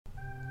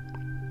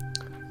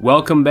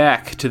Welcome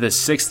back to the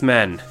Sixth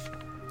Men.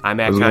 I'm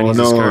Matt Connie's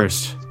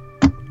Cursed.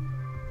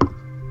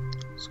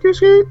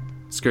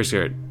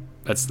 Skirt.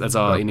 That's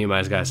all you need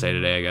my guys say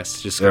today, I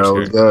guess. Just skirt. Yeah, it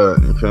was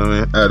good. You feel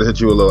me? I had to hit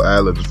you a little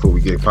ad-lib before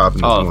we get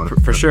popping this morning.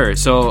 For sure.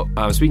 So,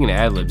 speaking of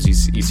ad-libs,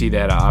 you see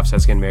that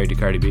Offset's getting married to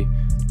Cardi B?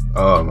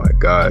 Oh my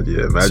God,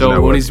 yeah. Imagine so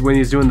that when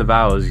he's doing the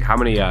vows, how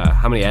many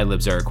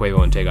ad-libs are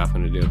Quavo and Takeoff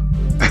going to do?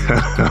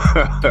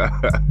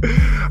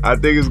 I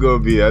think it's gonna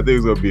be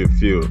a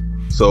few.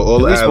 So all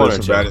the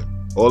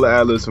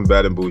ad-libs from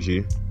Bad and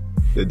Bougie,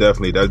 that's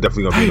definitely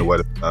gonna be in the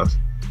wedding house.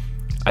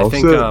 I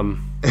think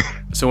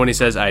so when he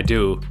says I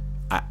do,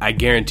 I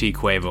guarantee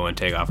Quavo and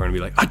Takeoff are gonna be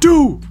like, I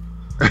do!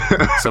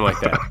 Something like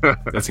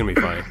that. That's gonna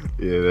be funny.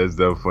 Yeah, that's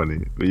definitely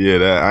funny. But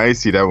yeah, I ain't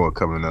see that one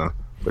coming up.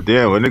 But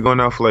damn, wasn't it going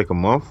out for like a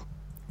month?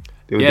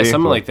 Yeah,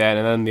 something like that.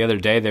 And then the other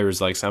day there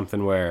was like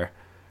something where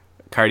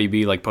Cardi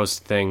B like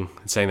posted a thing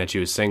saying that she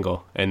was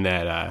single, and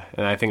that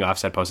and I think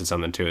Offset posted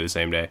something too the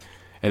same day.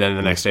 And then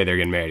the next day they're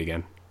getting married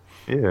again.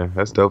 Yeah,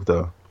 that's dope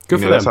though.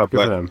 Good for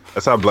them.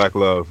 That's how black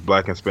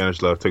and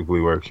Spanish love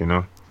typically works, you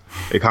know?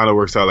 It kind of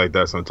works out like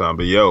that sometimes.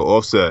 But yo,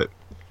 Offset,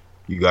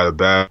 you got a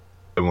bad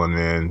one,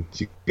 man.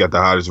 She got the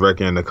hottest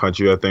record in the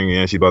country, I think,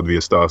 and she's about to be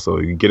a star. So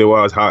you get it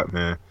while it's hot,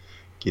 man.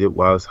 Get it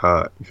while it's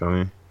hot. You feel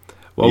me?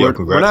 Well,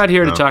 we're not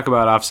here to talk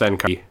about Offset and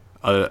Cardi.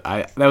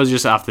 That was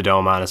just off the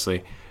dome,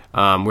 honestly.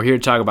 We're here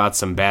to talk about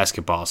some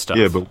basketball stuff.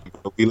 Yeah, but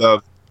we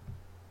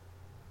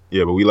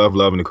love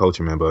loving the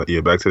culture, man. But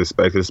yeah, back to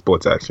the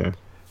sports action.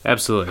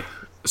 Absolutely.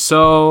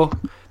 So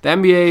the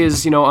NBA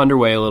is,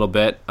 underway a little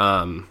bit.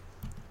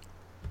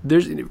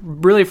 There's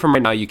really from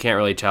right now you can't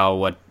really tell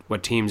what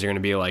teams are going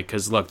to be like,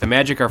 because look, the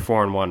Magic are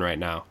 4-1 right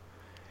now,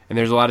 and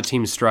there's a lot of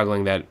teams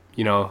struggling that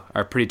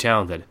are pretty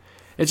talented.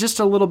 It's just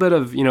a little bit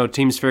of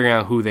teams figuring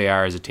out who they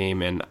are as a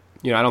team, and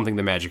I don't think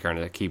the Magic are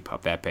going to keep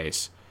up that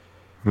pace.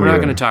 We're not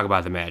going to talk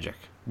about the Magic.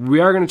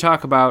 We are going to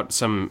talk about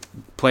some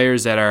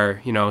players that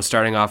are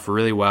starting off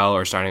really well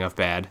or starting off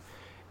bad,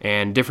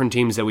 and different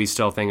teams that we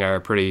still think are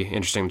pretty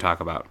interesting to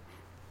talk about.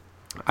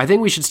 I think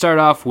we should start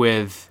off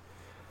with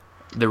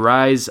the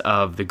rise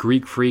of the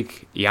Greek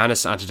freak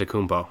Giannis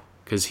Antetokounmpo,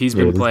 because he's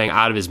been playing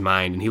out of his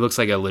mind, and he looks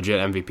like a legit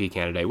MVP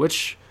candidate,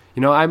 which,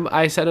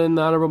 I said in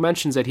the honorable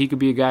mentions that he could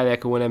be a guy that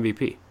could win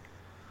MVP.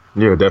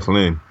 Yeah,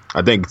 definitely.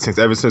 I think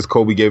ever since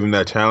Kobe gave him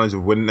that challenge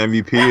of winning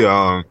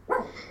MVP,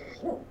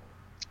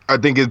 I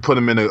think it put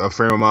him in a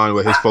frame of mind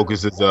where his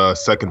focus is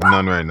second to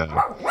none right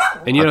now.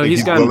 And,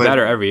 he's gotten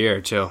better every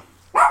year, too.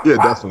 Yeah,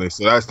 definitely.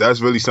 So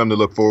that's really something to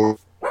look forward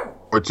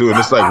to. And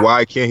it's like,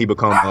 why can't he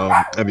become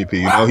MVP?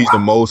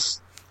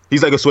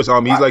 He's like a Swiss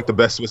Army. He's like the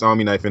best Swiss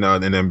Army knife in the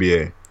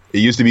NBA. It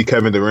used to be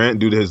Kevin Durant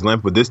due to his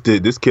length, but this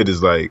kid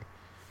is like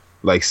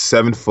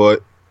 7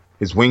 foot.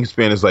 His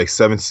wingspan is like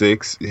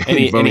 7'6".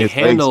 And he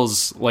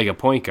handles like a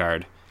point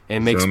guard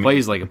and makes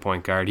plays like a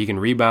point guard. He can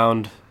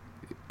rebound.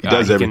 He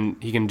does everything.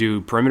 He can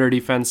do perimeter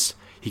defense.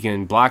 He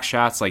can block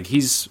shots. Like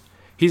he's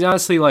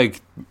honestly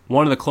like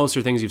one of the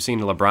closer things you've seen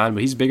to LeBron,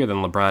 but he's bigger than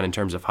LeBron in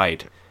terms of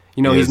height.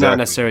 He's not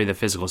necessarily the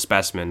physical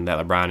specimen that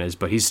LeBron is,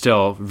 but he's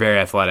still very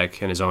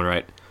athletic in his own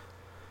right.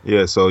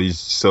 Yeah, so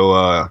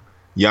Giannis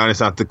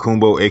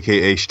Antetokounmpo,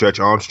 aka Stretch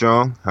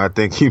Armstrong, I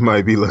think he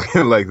might be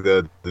looking like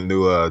the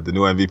new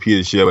MVP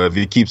this year. But if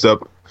he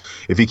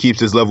keeps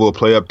his level of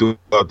play up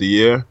throughout the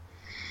year,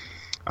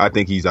 I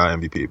think he's our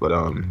MVP. But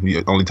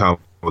only time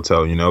will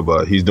tell,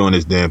 But he's doing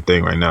his damn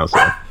thing right now. So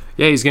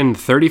yeah, he's getting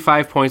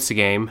 35 points a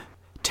game,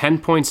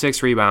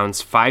 10.6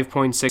 rebounds,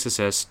 5.6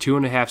 assists,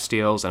 2.5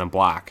 steals, and a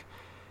block.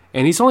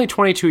 And he's only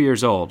 22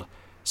 years old.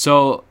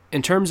 So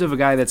in terms of a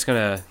guy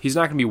he's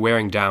not gonna be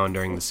wearing down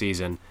during the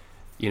season.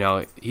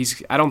 I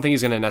don't think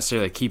he's gonna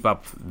necessarily keep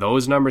up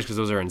those numbers because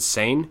those are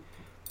insane.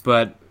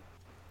 But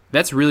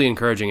that's really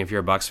encouraging if you're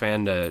a Bucks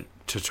fan to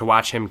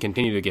watch him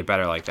continue to get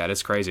better like that.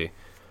 It's crazy.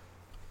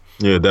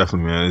 Yeah,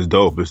 definitely, man. It's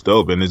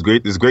dope. And it's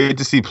great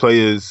to see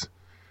players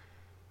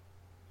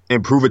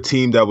improve a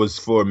team that was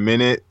for a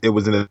minute. It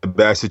was in a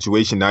bad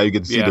situation. Now you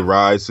get to see the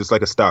rise. It's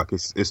like a stock.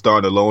 It's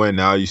starting to low end.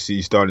 Now you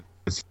starting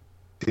to see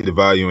the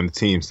value in the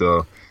team.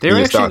 So they were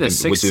actually the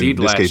 6th seed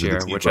last year,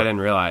 which I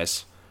didn't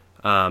realize.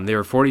 They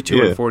were 42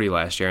 and 40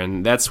 last year,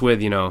 and that's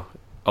with a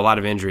lot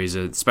of injuries,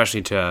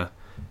 especially to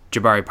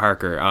Jabari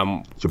Parker.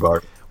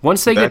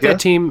 Once they get that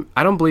team,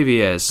 I don't believe he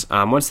is.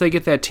 Once they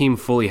get that team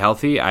fully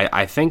healthy,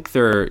 I think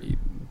they're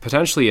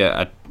potentially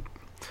a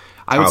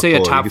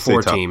top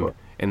 4 team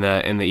in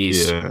the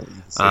East.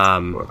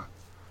 Yeah,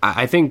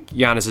 I think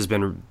Giannis has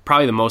been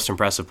probably the most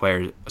impressive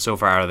player so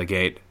far out of the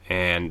gate,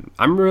 and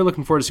I'm really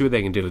looking forward to see what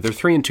they can do. They're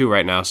 3-2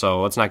 right now,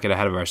 so let's not get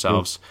ahead of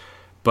ourselves.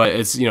 But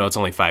it's it's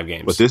only 5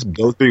 games. But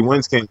those 3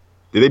 wins did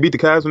they beat the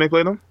Cavs when they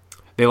played them?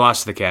 They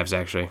lost to the Cavs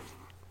actually.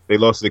 They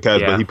lost to the Cavs,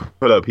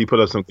 but he put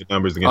up some good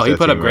numbers against. He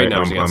put up great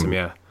numbers against them,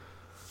 yeah.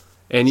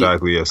 And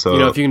exactly, yeah. So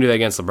if you can do that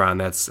against LeBron,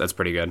 that's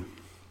pretty good.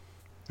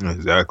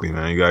 Exactly,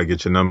 man. You gotta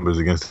get your numbers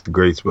against the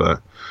greats,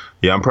 but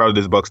yeah, I'm proud of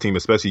this Bucks team,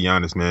 especially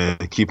Giannis, man.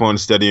 Keep on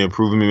steady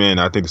improving me, man.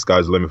 I think the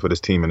sky's the limit for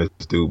this team and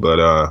this dude.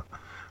 But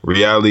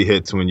reality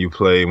hits when you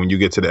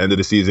get to the end of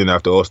the season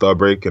after All-Star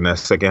break in that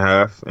second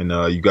half, and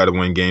you got to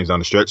win games on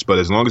the stretch. But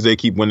as long as they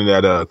keep winning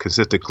at a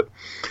consistent clip,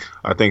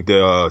 I think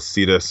they'll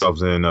see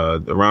themselves in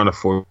around a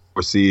 4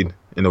 seed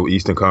in the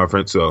Eastern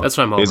Conference. So that's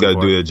what I'm hoping they just got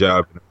for. to do their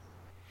job.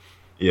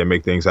 Yeah,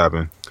 make things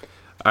happen.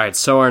 All right,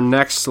 so our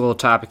next little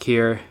topic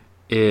here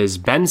is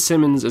Ben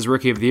Simmons as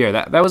Rookie of the Year.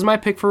 That was my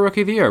pick for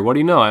Rookie of the Year. What do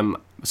you know?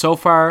 So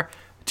far,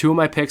 2 of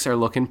my picks are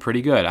looking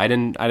pretty good. I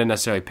didn't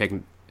necessarily pick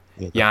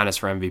Giannis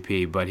for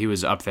MVP, but he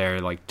was up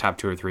there like top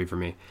 2 or 3 for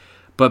me.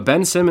 But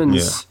Ben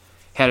Simmons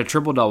had a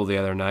triple-double the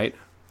other night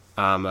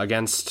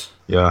against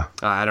I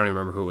don't even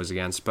remember who it was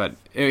against, but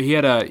he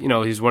had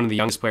he's one of the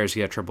youngest players.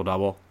 He had a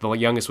triple-double. The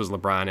youngest was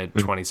LeBron at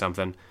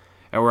 20-something.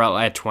 And we're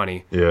at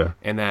 20. Yeah.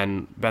 And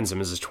then Ben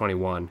Simmons is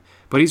 21.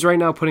 But he's right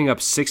now putting up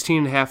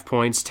 16.5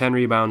 points, 10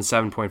 rebounds,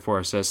 7.4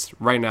 assists.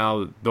 Right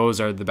now,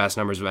 those are the best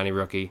numbers of any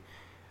rookie.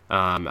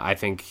 I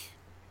think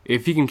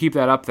if he can keep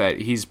that up, that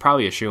he's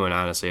probably a shoo-in,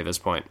 honestly, at this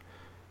point.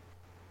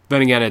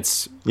 Then again,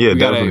 we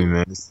definitely,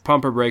 man.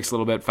 Pump or brakes a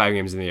little bit, 5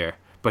 games in the year.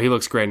 But he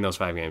looks great in those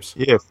 5 games.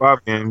 Yeah,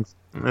 5 games.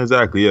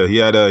 Exactly. Yeah, he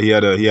had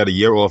a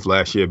year off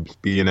last year,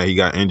 being that he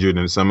got injured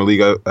in the summer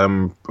league.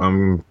 I'm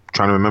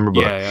trying to remember,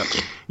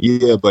 but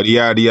but he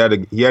had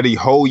a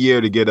whole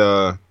year to get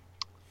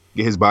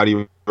his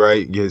body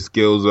right, get his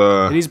skills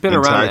and he's been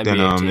intact, around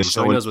the NBA team,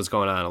 so he knows what's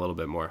going on a little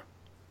bit more.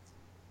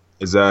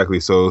 Exactly.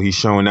 So he's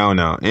showing out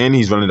now, and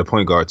he's running the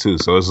point guard too.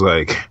 So it's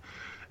like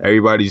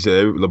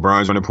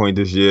LeBron's running point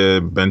this year,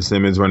 Ben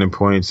Simmons running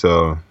point.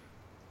 So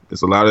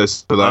it's a lot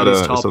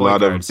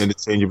of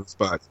interchangeable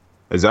spots.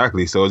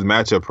 Exactly. So it's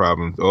matchup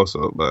problems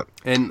also, but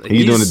and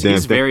he's doing the damn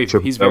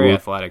thing. He's very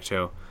athletic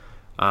too.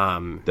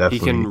 He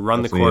can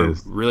run the court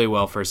really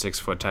well for a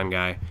 6'10"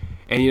 guy,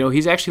 and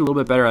he's actually a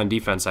little bit better on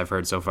defense. I've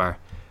heard so far.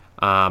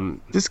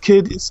 This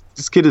kid is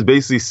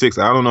basically 6.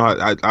 I don't know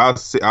how.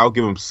 I'll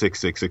give him 6'6",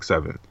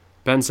 6'7".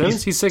 Ben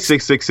Simmons, he's 6'6",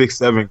 6'6",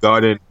 6'7",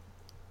 guarded.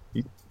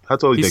 How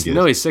tall do you think he is?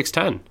 No, he's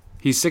 6'10".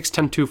 He's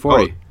 6'10",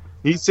 240. Oh,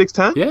 he's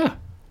 6'10"? Yeah.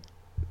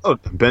 Oh,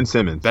 Ben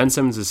Simmons. Ben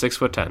Simmons is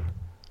 6'10".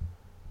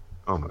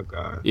 Oh my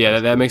God. Yeah,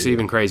 that makes it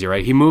even crazier,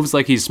 right? He moves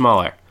like he's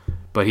smaller,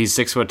 but he's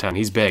 6'10".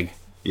 He's big.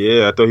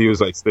 Yeah, I thought he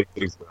was like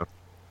 6'6".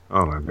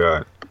 Oh my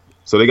God.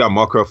 So they got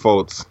Markelle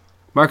Fultz.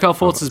 Markelle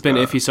Fultz has been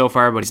iffy so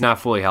far, but he's not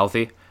fully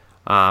healthy.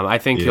 I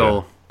think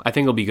he'll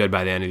be good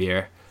by the end of the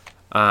year.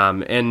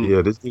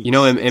 Embiid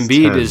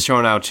is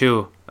showing out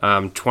too.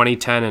 20,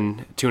 10,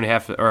 and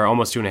 2.5 or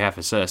almost 2.5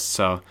 assists.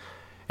 So,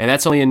 and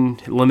that's only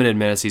in limited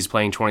minutes. He's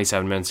playing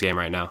 27 minutes a game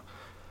right now.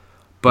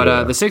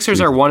 But the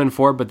Sixers are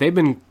 1-4, but they've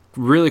been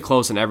really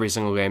close in every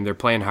single game. They're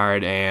playing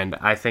hard, and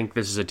I think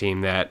this is a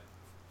team that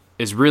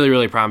is really,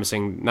 really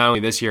promising. Not only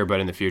this year,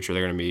 but in the future,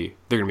 they're gonna be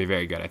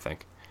very good. I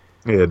think.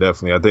 Yeah,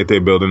 definitely. I think they're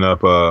building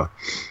up a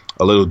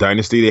little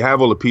dynasty. They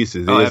have all the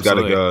pieces. They just got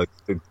to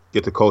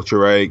get the culture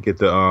right, get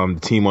the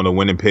team on the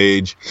winning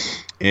page,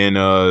 and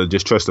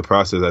just trust the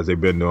process as they've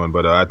been doing.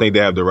 But I think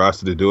they have the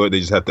roster to do it. They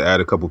just have to add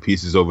a couple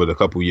pieces over the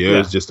couple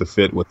years just to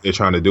fit what they're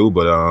trying to do.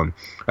 But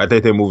I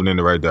think they're moving in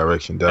the right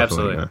direction.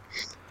 Definitely. Absolutely.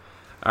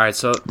 All right,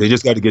 so they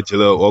just got to get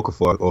Jahlil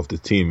Okafor off the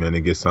team, man,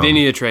 and get some. They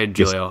need to trade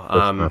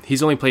Jahlil.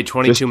 He's only played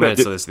 22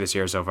 minutes this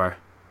year so far.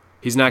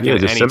 He's not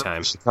getting any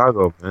time.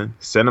 Chicago, man,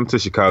 send him to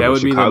Chicago. That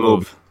would Chicago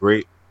be the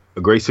move.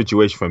 A great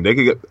situation for him. They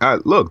could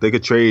they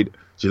could trade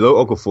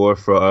Jahlil Okafor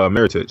for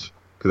Mirotic,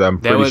 because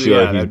I'm pretty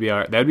sure that'd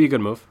be a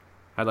good move.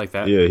 I'd like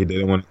that. Yeah, he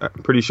didn't want. I'm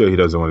pretty sure he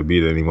doesn't want to be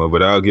there anymore.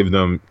 But I'll give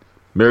them.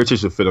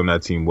 Mirotic will fit on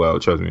that team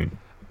well. Trust me.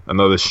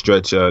 Another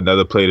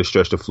player to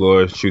stretch the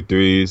floor, shoot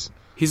threes.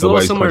 He's a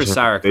little similar to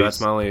Saric. That's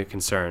my only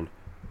concern.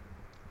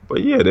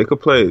 But yeah, they could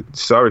play.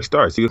 Saric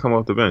starts. He could come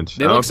off the bench.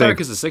 They like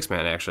Saric as a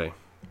 6-man, actually.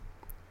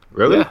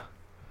 Really? Yeah.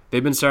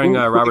 They've been starting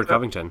Robert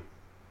Covington.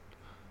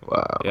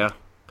 Wow. Yeah.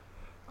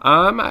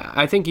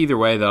 I think either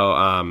way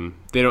though,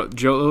 they don't.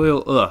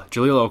 Jahlil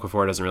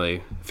Okafor doesn't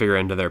really figure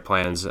into their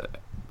plans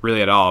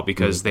really at all,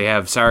 because they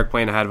have Saric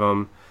playing ahead of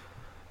him,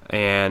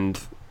 and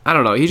I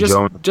don't know. He just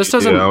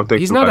doesn't. Yeah,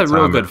 he's not a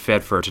real good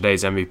fit for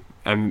today's NBA,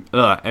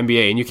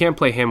 and you can't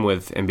play him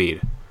with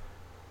Embiid.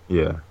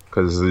 Yeah,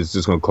 because it's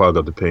just going to clog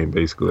up the paint,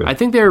 basically. I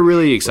think they were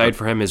really excited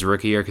for him his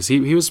rookie year, because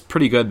he was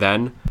pretty good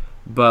then,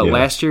 but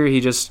last year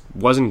he just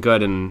wasn't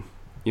good, and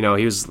he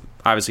was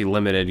obviously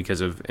limited because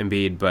of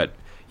Embiid. But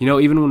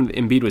even when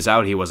Embiid was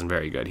out, he wasn't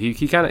very good.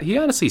 He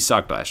honestly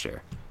sucked last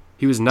year.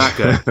 He was not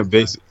good.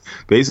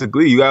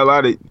 Basically, you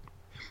got to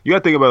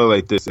think about it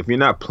like this: if you're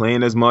not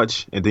playing as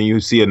much, and then you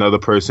see another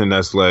person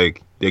that's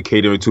like they're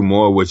catering to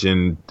more, which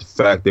in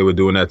fact they were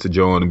doing that to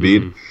Joel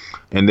Embiid.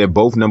 And they're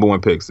both number 1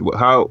 picks.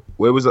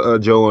 Where was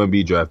Joel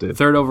Embiid drafted?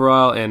 3rd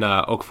overall, and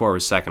Okafor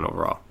was 2nd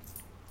overall.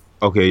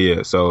 Okay,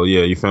 yeah. So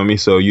yeah, you feel me?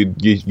 So you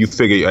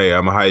figure, hey,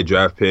 I'm a high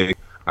draft pick.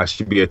 I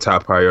should be a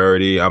top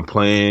priority. I'm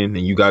playing,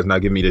 and you guys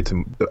not giving me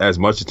as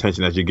much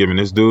attention as you're giving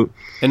this dude.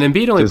 And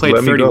Embiid only played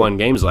 31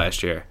 games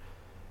last year.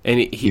 And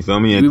you feel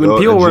me? When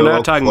people were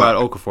not talking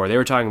about Okafor, they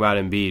were talking about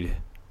Embiid.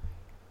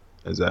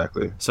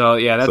 Exactly. So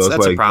yeah, that's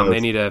a problem.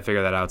 They need to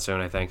figure that out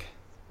soon, I think.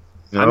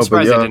 I'm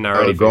surprised they didn't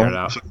already figure it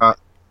out.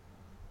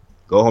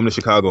 Go home to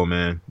Chicago,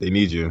 man. They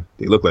need you.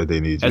 They look like they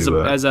need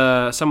you. As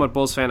a somewhat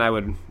Bulls fan, I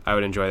would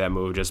enjoy that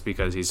move just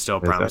because he's still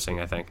promising.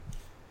 Exactly. I think.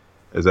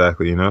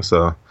 Exactly.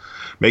 So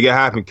make it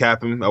happen,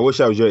 Captain. I wish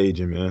I was your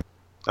agent, man.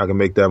 I can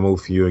make that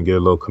move for you and get a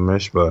little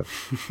commish, but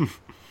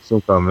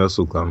soon come. It'll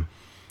soon come.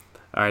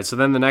 All right, so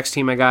then the next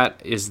team I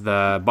got is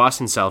the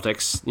Boston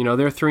Celtics.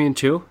 They're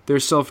 3-2. They're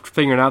still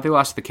figuring out. They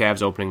lost to the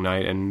Cavs opening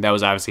night, and that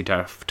was obviously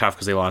tough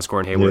because they lost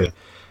Gordon Hayward. Yeah.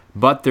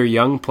 But their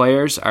young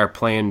players are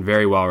playing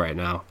very well right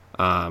now.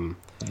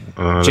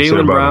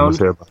 Jaylen Brown,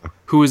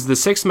 who is the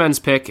sixth men's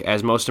pick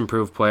as most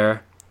improved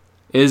player,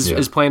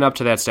 is playing up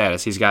to that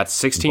status. He's got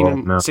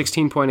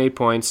 16.8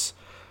 points,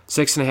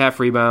 6.5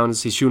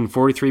 rebounds. He's shooting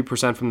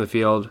 43% from the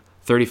field,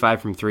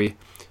 35 from three.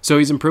 So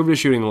he's improved his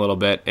shooting a little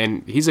bit,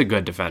 and he's a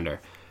good defender.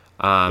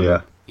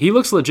 He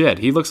looks legit.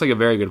 He looks like a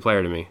very good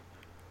player to me,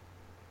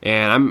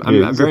 and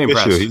I'm very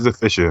impressed. He's a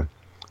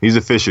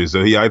fisher.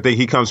 So I think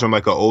he comes from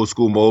like an old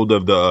school mold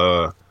of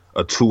the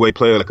a two-way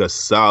player, like a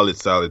solid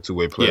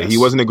two-way player. Yes. He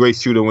wasn't a great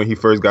shooter when he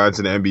first got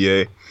into the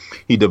NBA.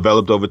 He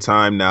developed over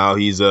time. Now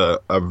he's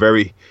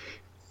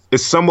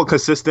it's somewhat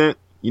consistent.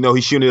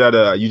 He's shooting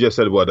at you just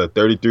said what, a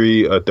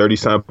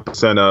 37%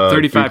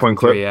 3-point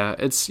clip. Yeah,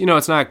 it's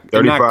not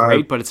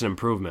great, but it's an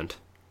improvement.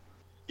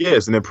 Yeah,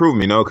 it's an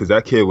improvement, because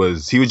that kid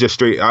was just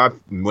straight.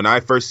 When I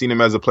first seen him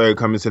as a player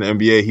coming to the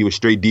NBA, he was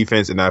straight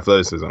defense and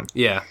athleticism.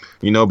 Yeah,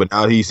 but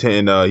now he's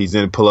hitting, he's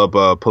in pull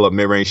up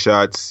mid range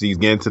shots. He's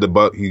getting to the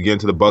bucket.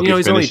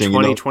 He's finishing.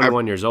 only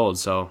 21 years old,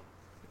 so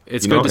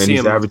it's good to see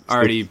him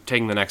already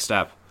taking the next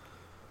step.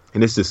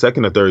 And it's the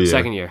second or third year.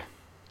 Second year.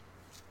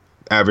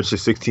 Average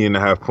is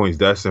 16.5 points.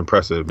 That's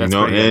impressive. That's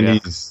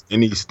he's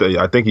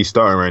I think he's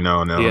starting right now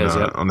on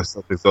the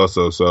Celtics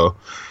also. So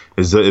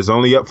it's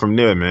only up from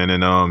there, man.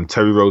 And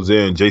Terry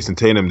Rozier and Jason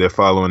Tatum, they're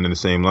following in the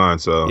same line.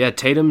 So yeah,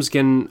 Tatum's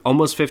getting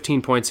almost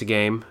 15 points a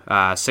game,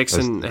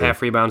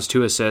 6.5 rebounds,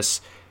 2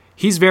 assists.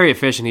 He's very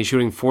efficient. He's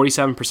shooting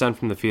 47%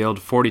 from the field,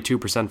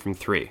 42% from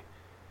three.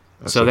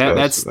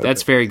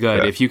 That's very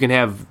good. Yeah. If you can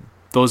have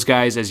those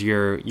guys as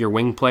your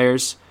wing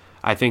players,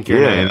 I think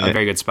you're in a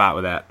very good spot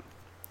with that.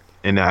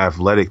 And they're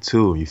athletic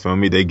too. You feel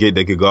me? They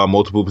could guard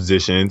multiple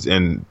positions.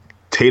 And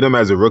Tatum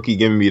as a rookie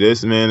giving me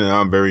this, man, and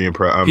I'm very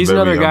impressed. He's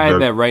another guy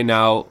that right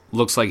now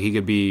looks like he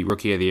could be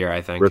Rookie of the Year,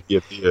 I think. Rookie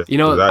of the Year.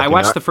 Exactly. I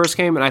watched the first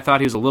game and I thought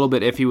he was a little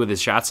bit iffy with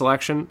his shot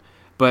selection,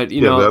 but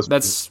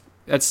that's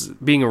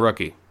being a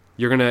rookie.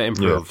 You're going to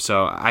improve. Yeah.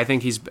 So I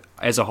think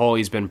as a whole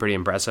he's been pretty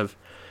impressive.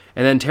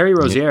 And then Terry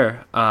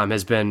Rozier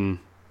has been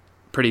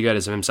pretty good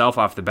as himself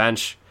off the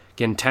bench,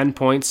 getting 10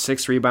 points,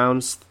 6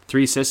 rebounds,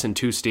 3 assists and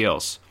 2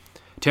 steals.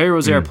 Terry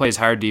Rozier plays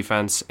hard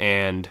defense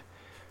and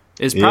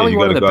is probably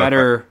one of the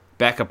better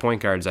backup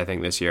point guards, I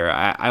think, this year.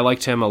 I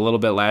liked him a little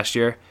bit last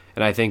year,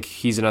 and I think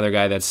he's another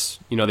guy that's,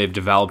 they've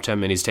developed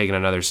him and he's taken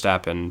another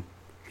step, and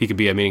he could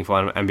be a meaningful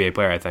NBA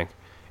player, I think.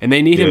 And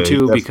they need him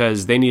too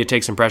because they need to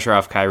take some pressure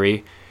off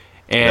Kyrie.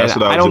 And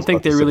I don't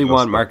think they really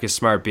want Marcus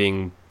Smart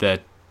being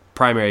the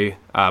primary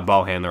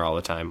ball handler all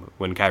the time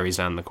when Kyrie's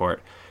not on the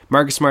court.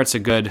 Marcus Smart's a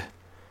good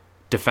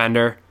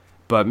defender,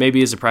 but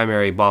maybe as a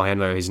primary ball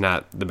handler, he's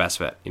not the best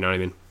fit. You know what I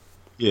mean?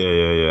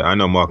 Yeah. I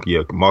know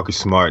Marcus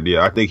Smart.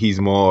 Yeah, I think he's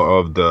more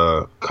of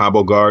the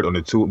combo guard on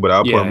the two, but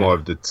I'll put him more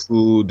of the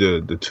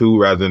two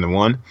rather than the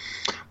one.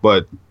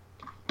 But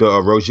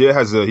the Rozier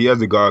has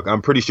a guard.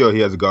 I'm pretty sure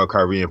he has a guard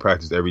Kyrie in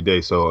practice every day.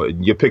 So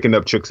you're picking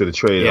up tricks of the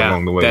trade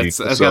along the way. That's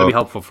got to be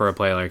helpful for a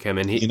player like him.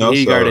 And he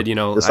guarded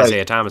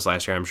Isaiah Thomas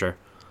last year, I'm sure.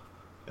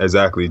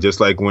 Exactly, just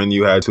like when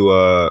you had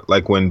to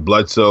like when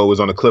Bledsoe was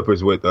on the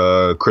Clippers with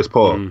Chris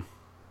Paul.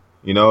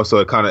 So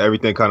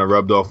everything kind of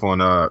rubbed off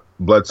on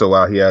Bledsoe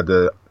while he had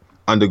to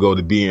undergo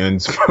the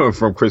beatings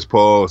from Chris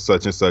Paul,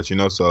 such and such.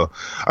 So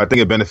I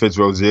think it benefits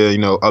Rozier.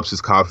 Ups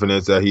his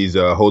confidence that he's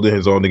holding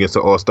his own against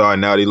the All-Star.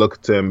 And now they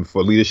look to him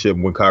for leadership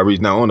when Kyrie's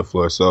not on the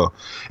floor. So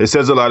it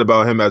says a lot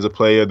about him as a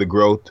player, the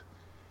growth.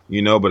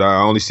 But I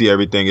only see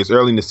everything. It's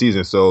early in the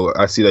season, so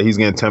I see that he's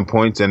getting 10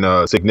 points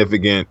and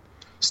significant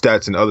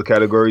stats in other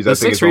categories. The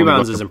 6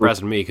 rebounds is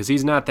impressive me because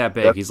he's not that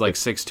big. Definitely. He's like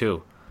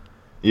 6'2".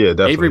 Yeah,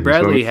 definitely. Avery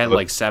Bradley had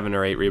like 7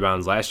 or 8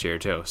 rebounds last year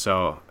too.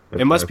 So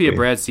it must be a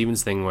Brad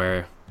Stevens thing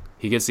where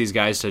he gets these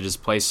guys to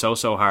just play so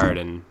hard,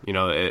 and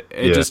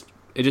it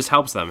just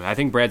helps them. I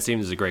think Brad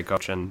Stevens is a great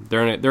coach, and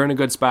they're in a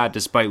good spot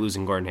despite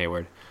losing Gordon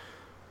Hayward.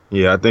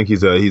 Yeah, I think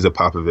he's a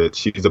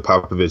Popovich. He's a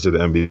Popovich of the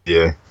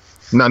NBA.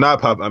 No,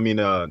 not Pop. I mean,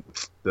 I'm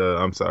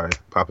sorry,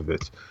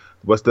 Popovich.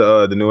 What's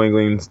the New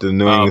England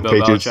Bill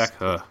Patriots?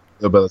 Belichick.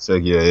 Bill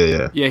Belichick.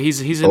 Yeah. Yeah,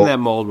 he's in that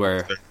mold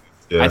where.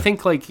 Yeah. I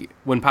think like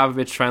when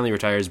Popovich finally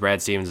retires,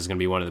 Brad Stevens is going to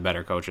be one of the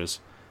better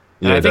coaches.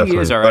 And I think he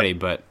is already,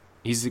 but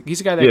he's a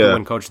guy that can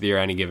win Coach of the Year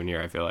any given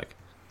year, I feel like.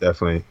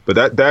 Definitely. But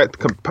that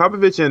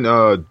Popovich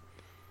and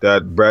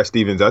that Brad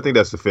Stevens, I think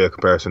that's a fair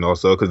comparison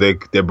also because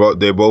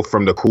they're both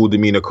from the cool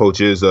demeanor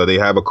coaches. They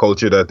have a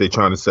culture that they're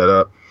trying to set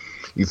up.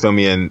 You feel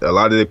me? And a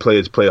lot of their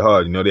players play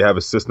hard. They have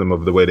a system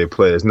of the way they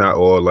play. It's not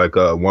all like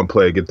one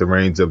player get the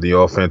reins of the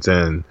offense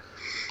and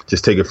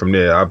just take it from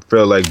there. I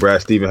feel like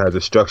Brad Stevens has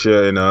a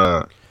structure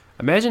and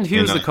imagine if he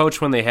was the coach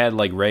when they had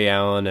like Ray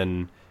Allen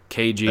and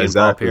KG and Paul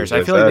Exactly. Pierce.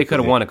 I feel like they could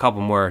have won a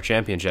couple more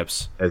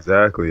championships.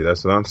 Exactly.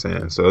 That's what I'm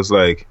saying. So it's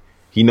like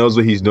he knows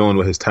what he's doing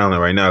with his talent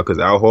right now because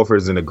Al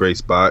Horford's in a great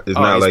spot. It's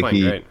not like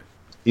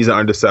he's an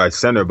undersized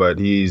center, but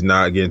he's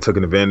not getting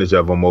taken advantage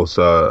of almost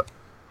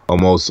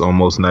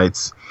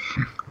nights.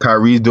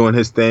 Kyrie's doing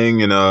his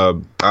thing, and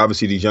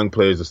obviously these young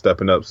players are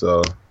stepping up.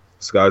 So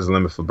sky's the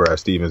limit for Brad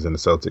Stevens and the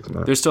Celtics,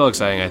 man. They're still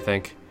exciting, I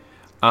think.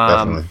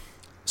 Definitely.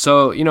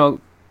 So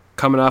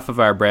coming off of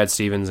our Brad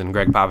Stevens and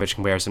Greg Popovich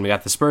comparison, we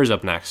got the Spurs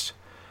up next.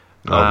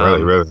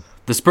 Oh, really?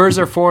 The Spurs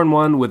are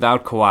 4-1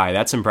 without Kawhi.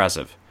 That's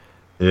impressive.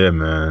 Yeah,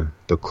 man.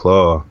 The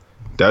claw.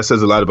 That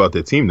says a lot about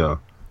their team, though.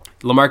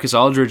 LaMarcus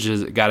Aldridge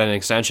has got an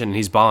extension, and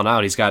he's balling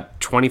out. He's got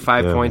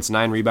 25 points,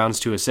 9 rebounds,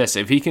 2 assists.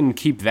 If he can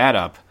keep that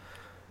up,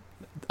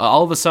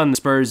 all of a sudden the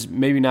Spurs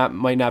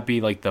might not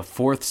be like the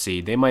 4th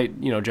seed. They might,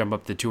 jump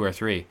up to 2 or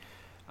 3.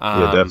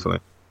 Yeah, definitely.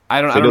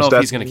 I don't know if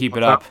he's going to keep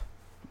it up.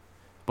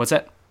 What's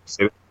that?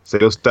 Say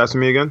those stats to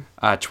me again.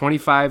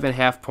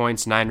 25.5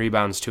 points, 9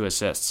 rebounds, 2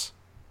 assists.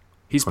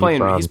 He's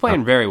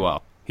playing very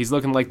well. He's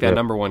looking like that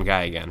number 1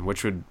 guy again,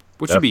 which would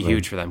be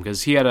huge for them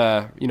because he had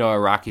a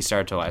rocky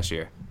start to last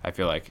year. I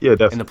feel like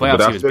definitely. In the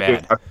playoffs he was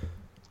bad.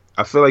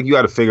 I feel like you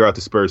got to figure out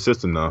the Spurs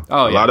system though.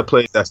 A lot of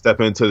players that step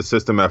into the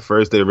system at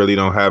first they really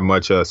don't have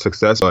much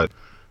success, but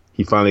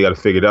he finally got to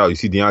figure it out. You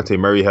see, Dejounte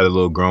Murray had a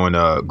little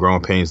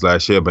growing pains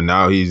last year, but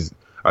now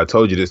I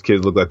told you this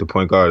kid looked like the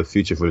point guard of the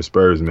future for the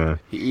Spurs, man.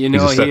 He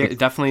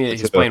definitely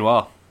is playing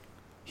well.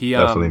 He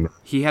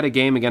had a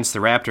game against the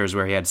Raptors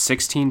where he had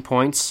 16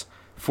 points,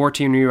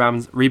 14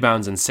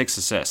 rebounds, and 6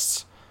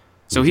 assists.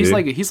 So he's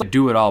like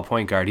do-it-all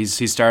point guard.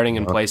 He's starting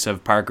in place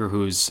of Parker,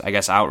 who's I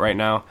guess out right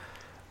now,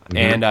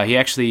 and he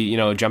actually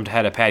jumped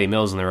ahead of Patty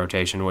Mills in the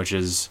rotation, which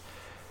is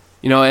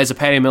as a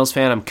Patty Mills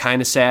fan I'm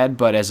kind of sad,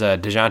 but as a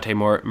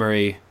DeJounte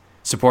Murray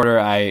supporter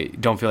I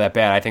don't feel that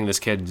bad. I think this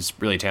kid is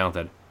really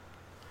talented.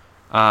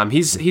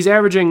 He's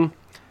averaging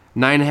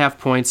 9.5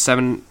 points,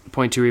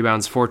 7.2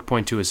 rebounds,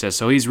 4.2 assists.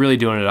 So he's really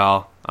doing it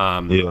all.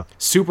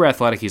 Super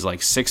athletic. He's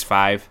like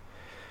 6'5".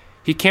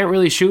 He can't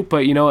really shoot,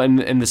 but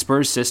in the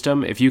Spurs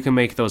system, if you can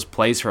make those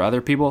plays for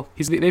other people,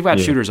 they've got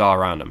shooters all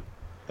around him.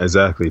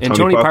 Exactly. And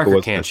Tony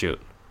Parker can't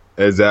shoot.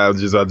 Exactly. I was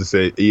just about to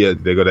say, they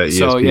go that ESP,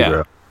 so, yeah.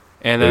 bro.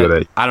 And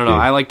then, I don't know.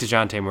 I like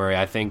DeJounte Murray.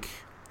 I think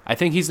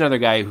he's another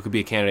guy who could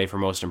be a candidate for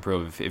most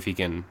improved if he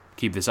can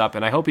keep this up.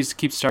 And I hope he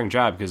keeps starting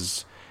job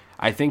because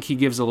I think he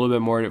gives a little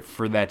bit more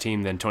for that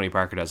team than Tony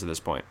Parker does at this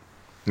point.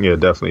 Yeah,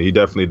 definitely. He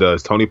definitely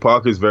does. Tony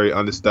Parker is very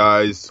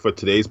undersized for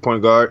today's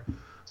point guard.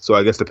 So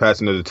I guess the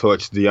passing of the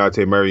torch,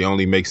 Dejounte Murray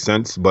only makes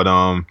sense. But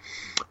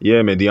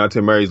yeah, man,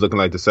 Dejounte Murray's looking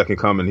like the second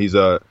coming.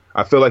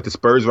 I feel like the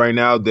Spurs right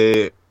now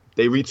they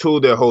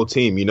retooled their whole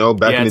team.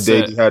 Back in the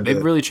day,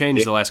 they've really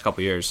changed the last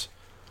couple of years.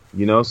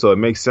 So it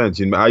makes sense.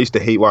 I used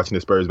to hate watching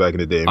the Spurs back in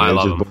the day. Man.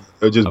 It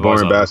was just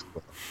boring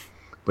basketball.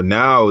 But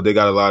now they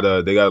got a lot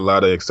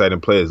of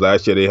exciting players.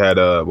 Last year they had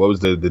what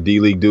was the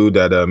D League dude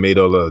that made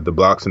all the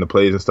blocks and the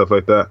plays and stuff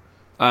like that?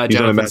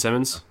 Jonathan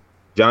Simmons.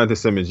 Jonathan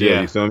Simmons,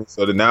 yeah. You feel me?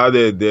 So now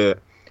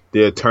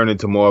they're turning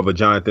to more of a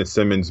Jonathan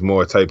Simmons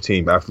more type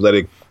team.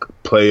 Athletic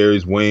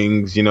players,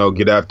 wings,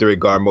 get after it,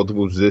 guard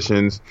multiple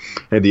positions.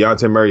 And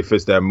Dejounte Murray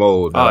fits that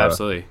mold. Oh,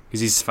 absolutely. Because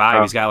he's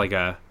 5. He's got like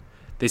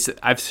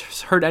I've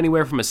heard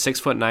anywhere from a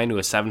 6'9" to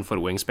a 7-foot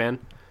wingspan.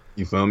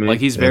 You feel me? Like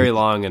he's very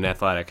long and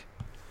athletic.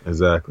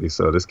 Exactly.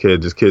 So this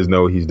kids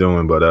know what he's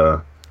doing.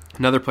 But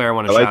another player I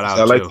want to shout out.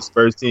 I like the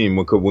Spurs team.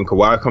 When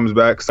Kawhi comes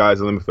back, sky's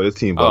the limit for this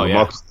team. But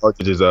Marcus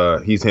Aldridge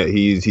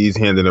is he's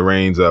handing the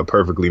reins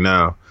perfectly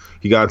now.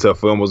 He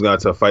almost got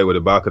into a fight with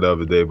Ibaka the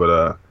other day,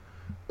 but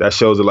that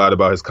shows a lot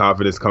about his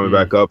confidence coming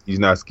back up. He's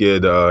not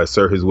scared to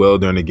assert his will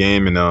during the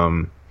game,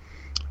 and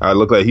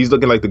he's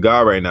looking like the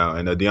guy right now.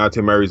 And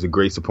Dejounte Murray's a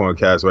great supporting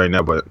cast right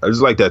now, but I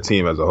just like that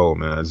team as a whole,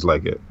 man. I just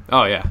like it.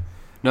 Oh yeah,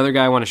 another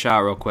guy I want to shout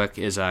out real quick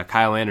is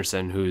Kyle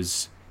Anderson,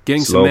 who's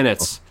getting some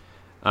minutes.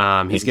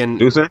 He's getting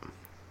producing.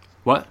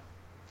 What?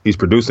 He's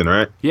producing,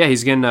 right? Yeah,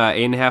 he's getting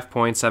 8.5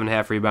 points,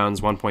 7.5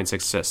 rebounds, 1.6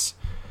 assists.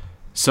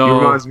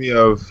 So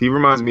he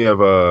reminds me of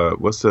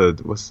what's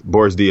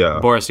Boris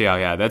Diaw. Boris Diaw,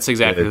 yeah, that's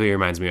exactly who he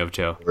reminds me of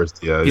too. Boris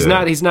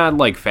Diaw, he's not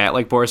like fat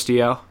like Boris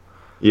Diaw.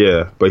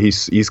 Yeah, but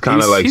he's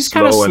kind of like he's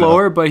kind of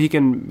slower, but he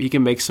can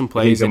make some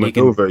plays and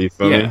maneuver. You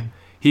feel me?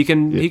 He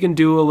can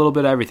do a little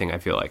bit of everything. I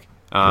feel like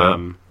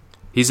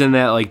he's in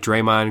that like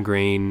Draymond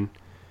Green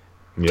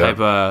type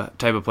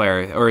of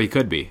player, or he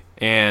could be.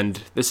 And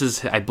this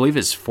is, I believe,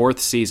 his 4th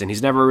season.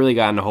 He's never really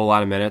gotten a whole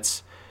lot of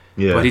minutes,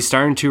 but he's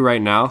starting to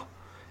right now.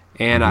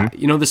 And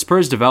the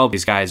Spurs develop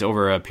these guys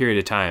over a period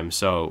of time,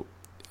 so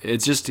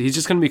he's just going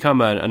to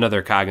become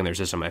another cog in their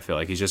system. I feel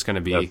like he's just going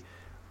to be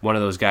one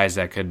of those guys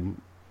that could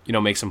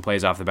make some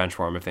plays off the bench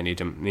for him if they need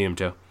him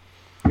to.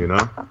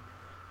 All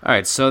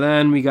right, so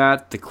then we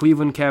got the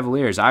Cleveland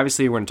Cavaliers.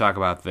 Obviously, we're going to talk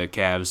about the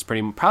Cavs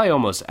probably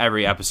almost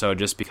every episode,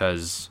 just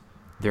because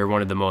they're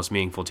one of the most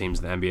meaningful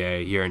teams in the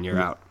NBA year in year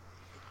out.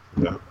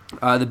 Yeah.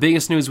 The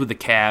biggest news with the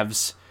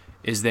Cavs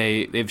is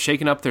they've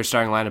shaken up their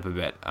starting lineup a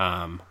bit.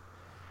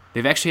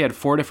 They've actually had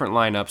 4 different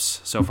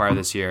lineups so far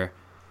this year,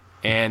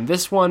 And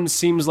this one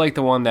seems like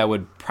the one that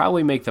would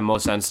probably make the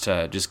most sense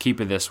to just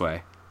keep it this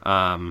way.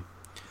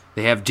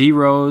 They have D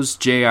Rose,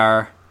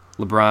 JR,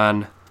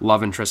 LeBron,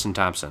 Love, and Tristan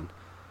Thompson.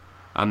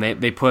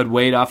 They put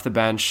Wade off the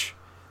bench.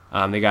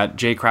 They got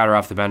Jay Crowder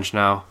off the bench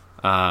now.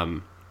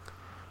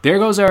 There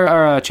goes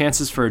our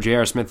chances for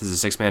J.R. Smith as a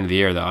sixth man of the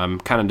year, though. I'm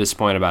kind of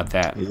disappointed about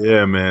that.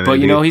 Yeah, man. But,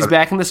 he's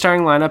back in the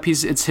starting lineup.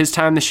 It's his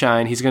time to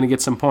shine. He's going to get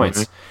some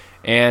points. Mm-hmm.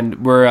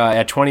 And we're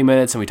at 20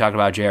 minutes, and we talked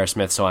about J.R.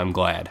 Smith, so I'm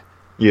glad.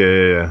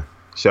 Yeah.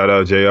 Shout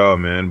out JR,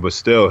 man. But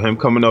still, him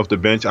coming off the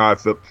bench, I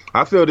feel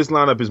this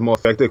lineup is more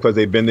effective because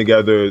they've been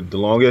together the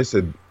longest,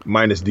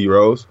 minus D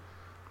Rose.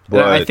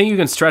 But I think you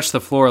can stretch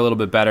the floor a little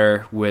bit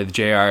better with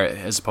JR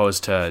as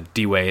opposed to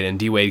D Wade, and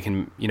D Wade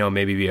can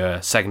maybe be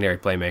a secondary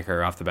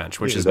playmaker off the bench,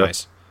 which is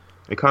nice.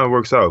 It kind of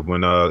works out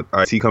when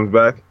IT comes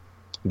back.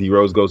 D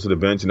Rose goes to the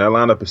bench, and that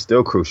lineup is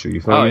still crucial.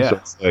 You feel me? Yeah. So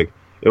it's like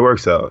it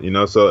works out,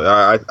 So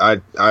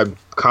I'm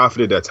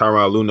confident that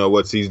Tyronn Lue knows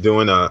what he's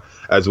doing,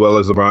 as well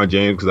as LeBron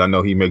James, because I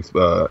know he makes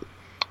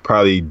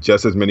probably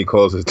just as many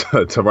calls as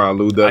Tyronn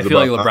Lue does. I feel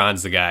like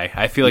LeBron's the guy.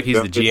 I feel like he's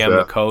the GM,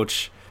 the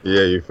coach.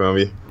 Yeah, you feel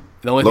me?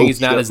 The only thing he's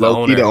not is the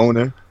owner. The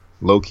owner.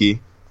 Low key.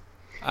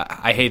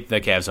 I hate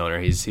the Cavs owner.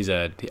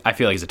 I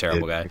feel like he's a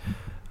terrible guy.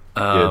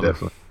 Yeah,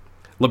 definitely.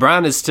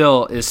 LeBron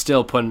is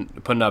still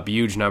putting up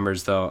huge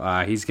numbers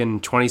though. He's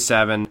getting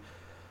 27,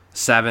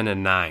 7,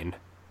 and 9.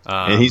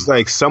 And he's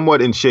like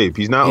somewhat in shape.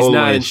 He's not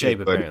in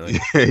shape apparently.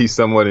 He's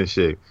somewhat in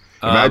shape.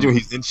 Imagine when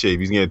he's in shape.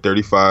 He's getting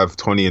 35,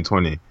 20, and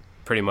 20.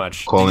 Pretty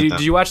much.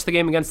 Did you watch the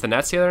game against the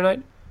Nets the other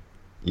night?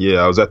 Yeah,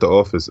 I was at the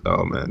office.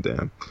 Oh man,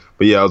 damn.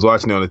 But yeah, I was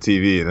watching it on the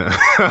TV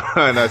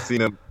and I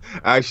seen him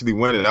actually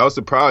win it. I was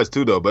surprised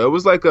too, though. But it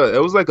was like a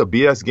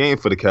BS game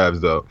for the Cavs,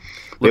 though.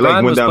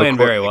 LeBron was playing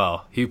very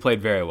well. He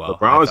played very well.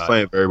 LeBron was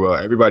playing very well.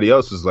 Everybody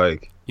else was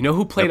like. You know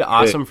who played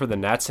awesome for the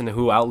Nets and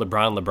who out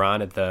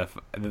LeBron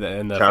in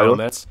the final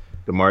minutes?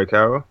 DeMar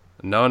Carroll?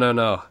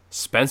 No.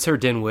 Spencer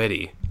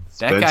Dinwiddie.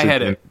 That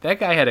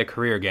guy had a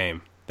career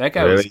game. That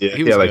guy was good.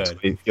 He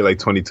had like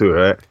 22,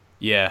 right?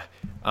 Yeah.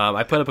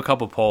 I put up a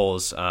couple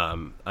polls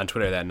on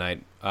Twitter that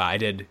night. I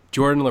did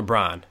Jordan,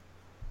 LeBron.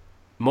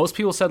 Most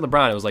people said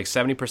LeBron. It was like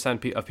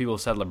 70% of people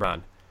said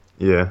LeBron.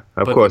 Yeah,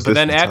 of course. But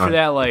then after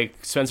that,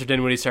 like Spencer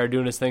Dinwiddie started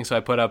doing his thing, so I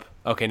put up,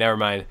 okay, never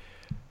mind,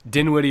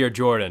 Dinwiddie or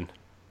Jordan.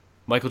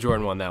 Michael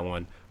Jordan won that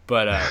one.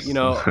 But,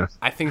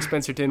 I think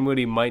Spencer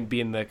Dinwiddie might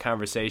be in the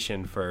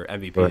conversation for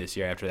MVP this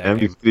year after that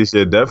MVP this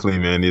year, definitely,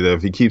 man. Either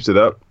if he keeps it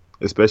up,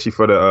 especially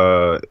for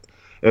the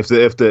if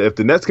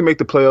the Nets can make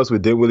the playoffs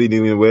with Dinwiddie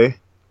leading the way,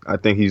 I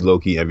think he's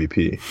low-key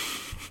MVP.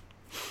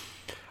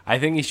 I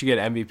think he should get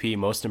MVP,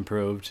 Most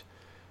Improved,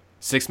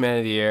 Sixth Man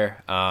of the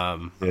Year.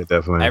 Yeah,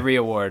 definitely. Every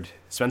award.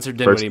 Spencer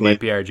Dinwiddie might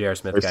be our J.R.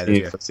 Smith guy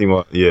this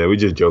year. Yeah, we're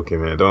just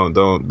joking, man.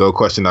 Don't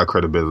question our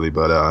credibility.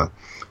 But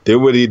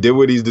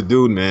Dinwiddie's the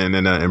dude, man.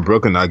 And in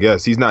Brooklyn, I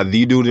guess he's not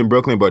the dude in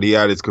Brooklyn, but he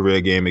had his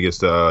career game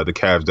against the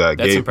Cavs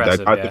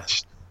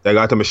that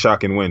got them a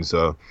shocking win.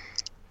 So,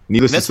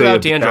 needless to say,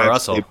 without D'Angelo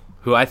Russell,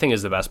 who I think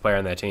is the best player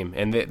on that team,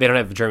 and they don't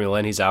have Jeremy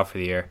Lin. He's out for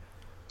the year.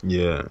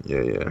 Yeah.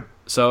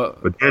 So,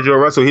 but D'Angelo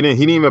Russell, he didn't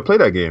even play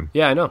that game.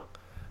 Yeah, I know.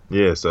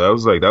 Yeah, so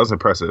that was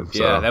impressive.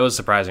 So. Yeah, that was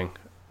surprising.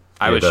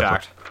 I was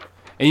shocked.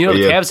 And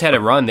the Cavs had a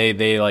run. They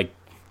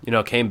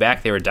came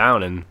back. They were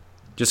down and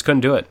just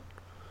couldn't do it.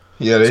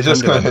 Yeah, they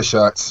just couldn't hit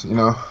shots.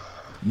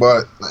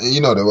 But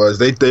there was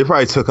they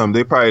probably took them.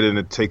 They probably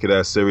didn't take it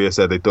as serious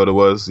as they thought it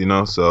was.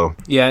 So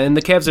yeah, and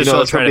the Cavs are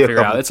still trying to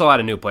figure out. It's a lot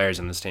of new players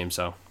in this team,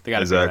 so they got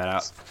to figure that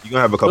out. You're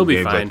gonna have a couple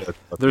games. They'll be fine. Like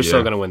that. They're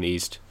still gonna win the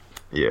East.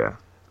 Yeah.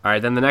 All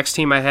right, then the next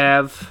team I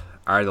have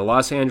are the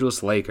Los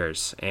Angeles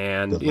Lakers,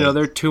 and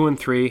they're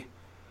 2-3.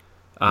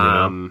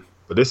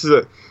 But this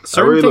is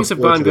certain things have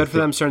gone good for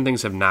them. Certain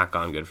things have not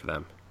gone good for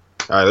them.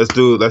 All right, let's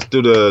do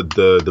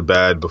the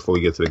bad before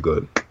we get to the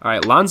good. All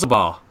right, Lonzo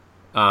Ball.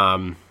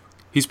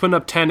 He's putting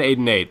up 10, 8,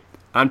 and 8.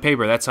 On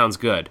paper, that sounds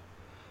good.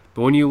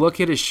 But when you look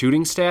at his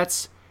shooting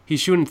stats, he's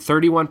shooting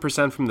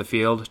 31% from the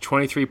field,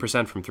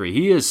 23% from three.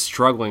 He is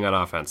struggling on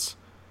offense.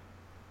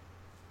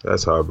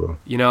 That's hard, bro.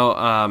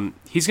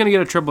 He's going to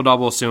get a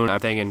triple-double soon, I'm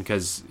thinking,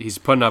 because he's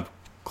putting up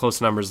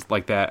close numbers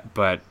like that.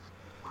 But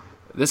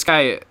this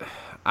guy,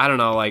 I don't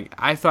know. Like,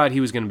 I thought he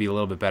was going to be a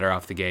little bit better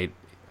off the gate.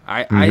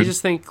 I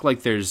just think,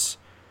 like,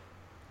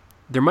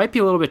 there might be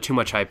a little bit too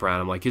much hype around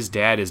him. Like, his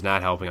dad is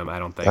not helping him, I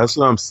don't think. That's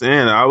what I'm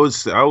saying. I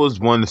was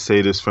one to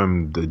say this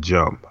from the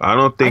jump.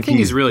 I think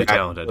he's really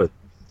talented. Good.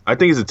 I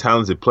think he's a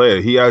talented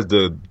player. He has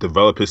to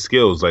develop his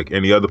skills like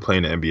any other player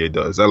in the NBA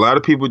does. A lot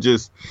of people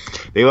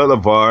they let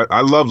LeVar.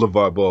 I love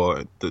LeVar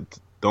Ball.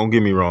 Don't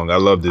get me wrong. I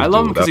love this. I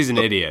love him because he's an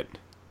idiot.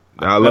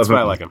 That's why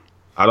I like him.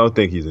 I don't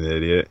think he's an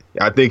idiot.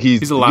 I think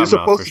he's a you're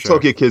supposed to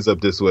talk your kids up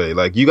this way.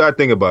 Like, you got to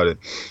think about it.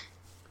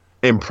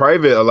 In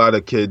private, a lot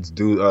of parents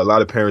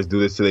do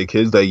this to their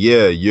kids. Like,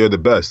 yeah, you're the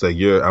best. Like,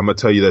 I'm gonna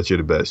tell you that you're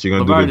the best. You're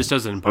gonna LeVar just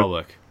does it in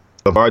public.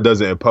 LeVar does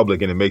it in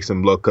public, and it makes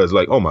him look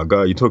like, oh my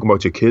God, you're talking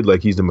about your kid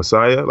like he's the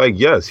Messiah. Like,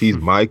 yes, he's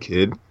my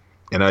kid,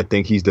 and I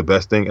think he's the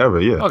best thing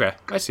ever. Yeah. Okay,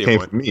 I see. Came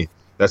from me.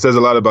 That says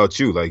a lot about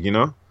you. Like,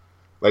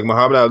 Like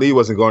Muhammad Ali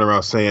wasn't going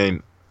around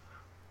saying,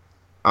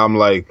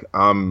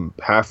 I'm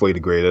halfway the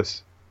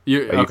greatest.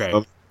 Okay.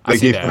 I Like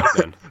see that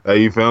then.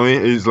 you feel me?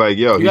 It's like,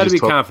 yo, You got to be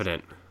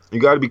confident. You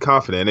got to be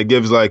confident. It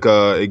gives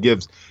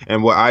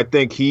and what I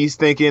think he's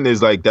thinking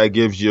is like that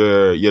gives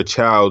your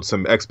child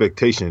some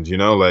expectations. You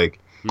know, like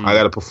I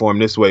got to perform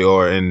this way,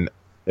 and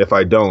if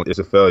I don't, it's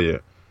a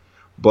failure.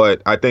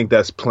 But I think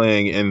that's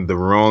playing in the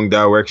wrong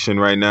direction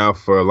right now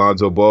for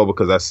Lonzo Ball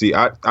because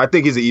I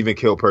think he's an even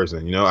kill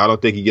person. You know, I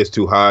don't think he gets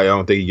too high. I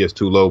don't think he gets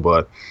too low.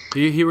 But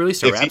he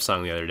released a rap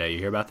song the other day. You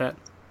hear about that?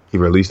 He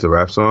released a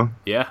rap song?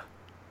 Yeah.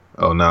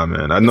 Oh nah,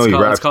 man. I know he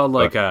raps.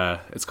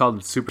 It's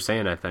called Super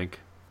Saiyan, I think.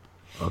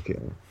 Okay.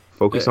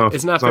 Focus on.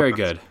 It's not very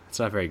good. It's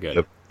not very good.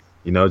 Yep.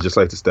 You know, just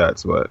like the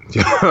stats, but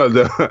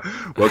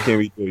what can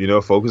we do? You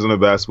know, focus on the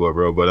basketball,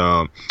 bro. But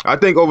I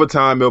think over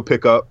time it'll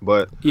pick up.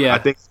 But yeah, I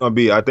think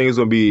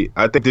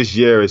this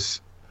year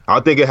is. I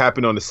think it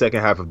happened on the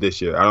second half of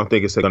this year. I don't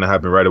think it's going to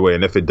happen right away.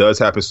 And if it does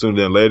happen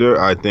sooner than later,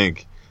 I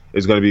think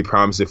it's going to be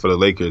promising for the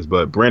Lakers.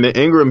 But Brandon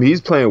Ingram, he's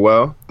playing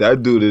well.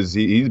 That dude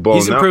he's balling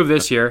out. He's improved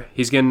this year.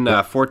 He's getting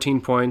 14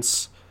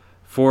 points,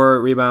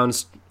 4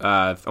 rebounds,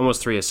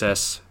 almost 3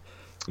 assists.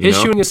 His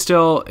shooting is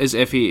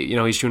iffy. You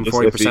know, he's shooting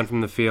 40%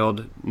 from the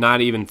field,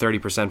 not even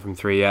 30% from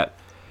 3 yet.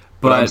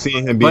 But I'm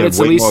seeing him being it's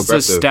way at least more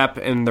aggressive. a step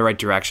in the right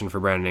direction for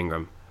Brandon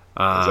Ingram.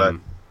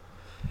 Exactly.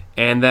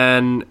 And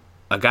then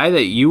a guy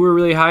that you were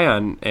really high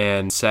on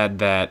and said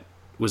that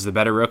was the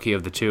better rookie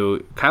of the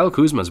two, Kyle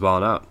Kuzma's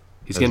balling out.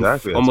 He's getting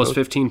almost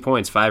 15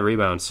 points, 5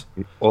 rebounds.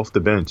 Off the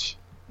bench.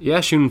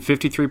 Yeah, shooting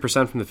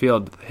 53% from the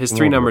field. His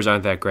 3 numbers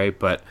aren't that great,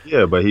 but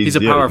he's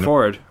a power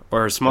forward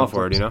or a small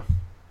forward, you know?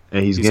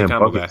 And he's getting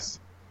buckets.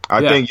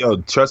 I think,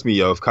 trust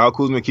me, if Kyle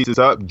Kuzma keeps this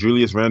up,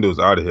 Julius Randle's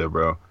out of here,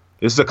 bro.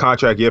 This is a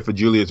contract year for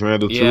Julius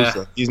Randle, too.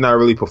 So he's not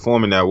really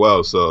performing that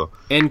well.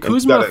 And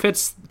Kuzma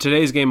fits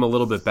today's game a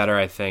little bit better,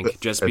 I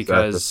think, just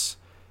because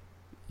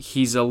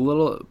he's a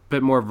little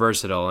bit more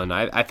versatile. And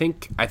I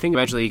think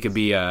eventually he could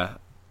be a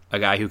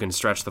guy who can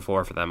stretch the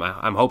floor for them.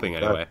 I'm hoping,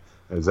 anyway.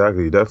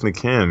 Exactly. He definitely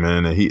can,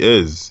 man. And he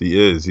is.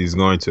 He's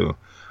going to.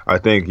 I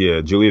think,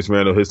 Julius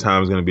Randle, his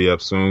time is going to be up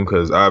soon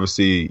because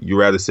obviously you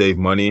rather save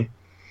money.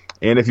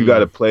 And if you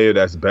got a player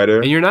that's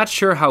better, and you're not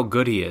sure how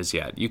good he is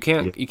yet, you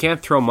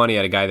can't throw money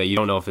at a guy that you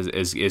don't know if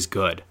is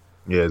good.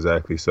 Yeah,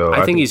 exactly. So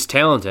I think he's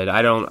talented.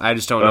 I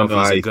just don't know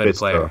if he's a good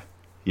player. Though.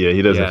 Yeah,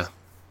 he doesn't.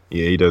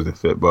 Yeah, he doesn't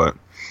fit. But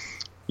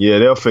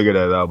they'll figure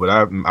that out. But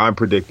I'm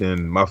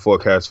predicting my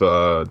forecast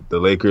for the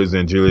Lakers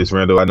and Julius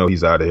Randle. I know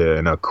he's out of here,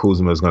 and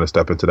Kuzma is going to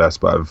step into that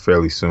spot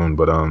fairly soon.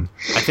 But I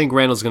think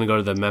Randle's going to go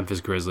to the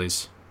Memphis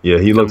Grizzlies. Yeah,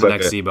 he looks like the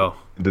next Zebo.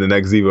 The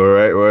next Zebo,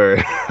 right?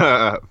 Word.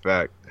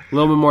 Fact. A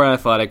little bit more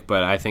athletic,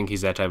 but I think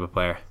he's that type of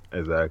player.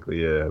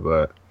 Exactly, yeah.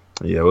 But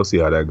we'll see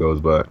how that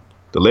goes. But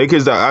the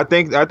Lakers, I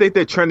think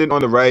they're trending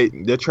on the right.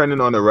 They're trending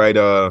on the right.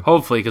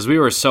 Hopefully, because we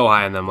were so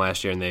high on them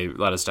last year and they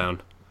let us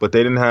down. But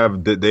they didn't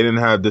have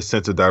this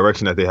sense of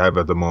direction that they have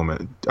at the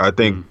moment. I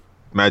think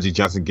Magic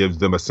Johnson gives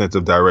them a sense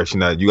of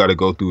direction that you got to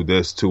go through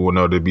this in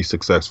order to be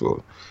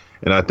successful.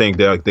 And I think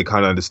they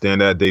kind of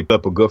understand that. They put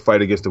up a good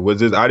fight against the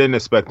Wizards. I didn't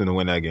expect them to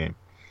win that game.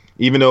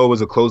 Even though it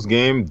was a close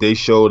game, they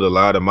showed a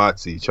lot of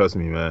moxie. Trust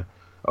me, man.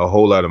 A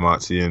whole lot of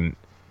moxie. And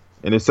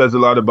it says a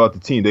lot about the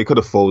team. They could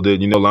have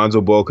folded. You know,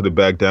 Lonzo Ball could have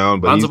backed down.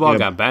 But Lonzo Ball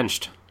got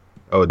benched.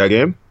 Oh, that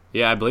game?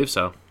 Yeah, I believe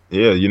so.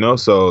 Yeah, you know,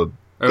 so...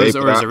 Or it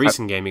was a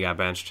recent game he got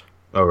benched.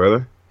 Oh,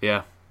 really?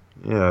 Yeah.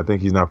 Yeah, I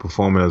think he's not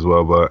performing as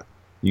well, but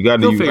you got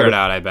to... They'll figure it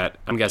out, I bet.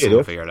 I'm guessing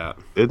they'll figure it out.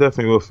 They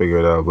definitely will figure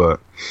it out,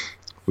 but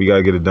we got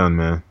to get it done,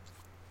 man.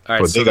 All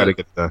right, they got to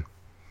get it done.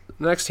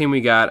 The next team we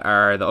got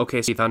are the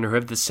OKC Thunder, who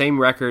have the same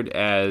record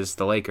as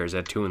the Lakers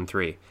at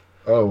 2-3.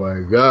 Oh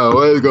my God,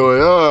 what is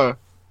going on?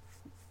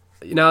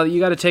 Now you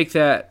got to take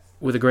that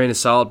with a grain of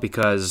salt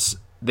because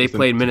they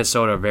played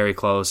Minnesota very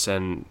close,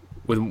 and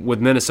with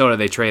Minnesota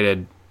they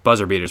traded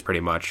buzzer beaters pretty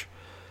much.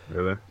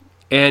 Really?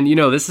 And you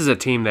know this is a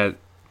team that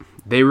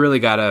they really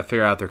got to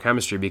figure out their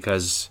chemistry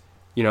because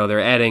you know they're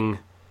adding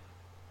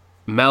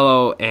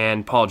Melo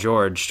and Paul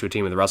George to a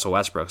team with Russell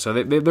Westbrook, so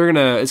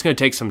it's gonna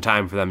take some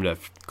time for them to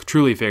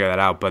truly figure that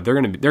out. But they're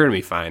gonna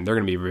be fine. They're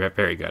gonna be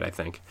very good, I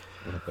think.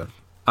 Okay.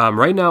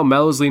 Right now,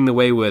 Melo's leading the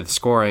way with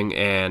scoring,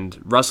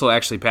 and Russell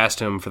actually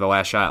passed him for the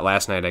last shot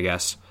last night, I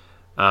guess.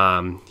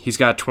 He's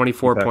got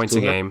 24 points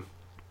a game.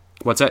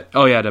 What's that?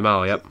 Oh yeah,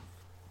 DeMelo.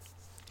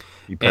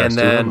 Yep. And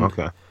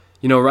then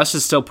you know Russ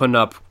is still putting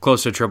up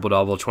close to a triple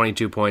double: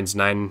 22 points,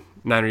 9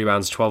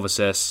 rebounds, 12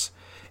 assists,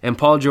 and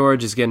Paul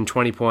George is getting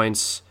 20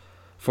 points.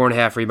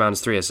 4.5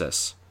 rebounds, 3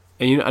 assists.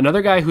 And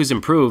another guy who's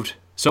improved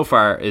so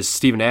far is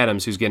Steven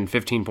Adams, who's getting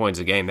 15 points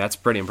a game. That's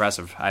pretty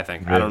impressive, I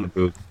think. I don't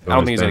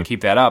think he's going to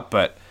keep that up,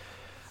 but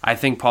I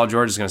think Paul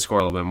George is going to score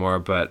a little bit more.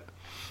 But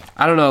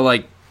I don't know,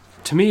 like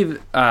to me,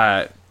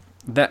 that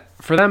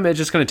for them it's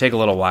just going to take a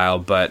little while.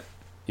 But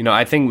you know,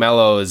 I think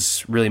Melo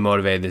is really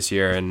motivated this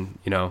year, and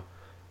you know,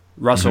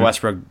 Russell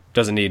Westbrook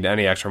doesn't need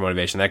any extra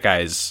motivation. That guy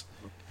is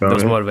the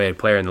most motivated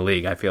player in the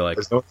league, I feel like.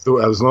 As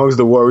long as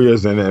the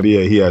Warriors in the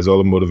NBA, he has all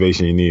the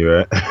motivation you need,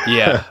 right?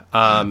 Yeah.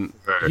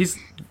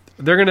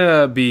 They're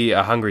gonna be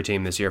a hungry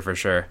team this year for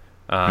sure.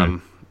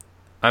 I'm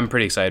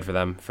pretty excited for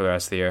them for the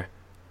rest of the year.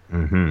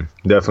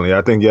 Definitely.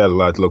 I think you had a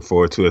lot to look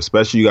forward to,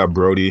 especially you got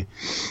Brody,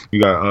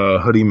 you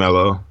got Hoodie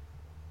Mello,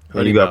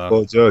 and you got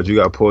Paul George. You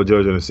got Paul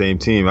George on the same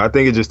team. I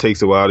think it just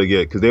takes a while to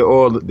get, because they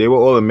were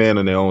all a man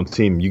on their own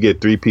team. You get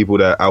 3 people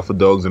that alpha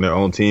dogs on their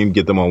own team,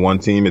 get them on one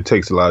team. It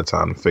takes a lot of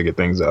time to figure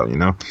things out, you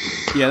know.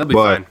 Yeah, they'll be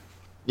fine.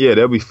 Yeah,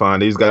 they'll be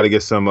fine. They just got to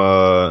get some.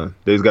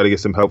 They just got to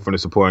get some help from the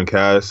supporting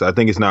cast. I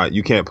think it's not.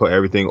 You can't put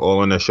everything all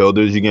on their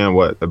shoulders. You get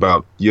what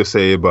about? You'll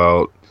say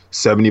about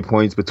 70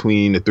 points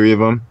between the 3 of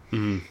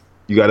them.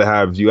 You gotta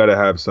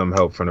have some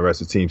help from the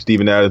rest of the team.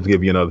 Steven Adams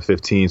give you another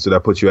 15, so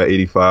that puts you at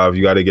 85.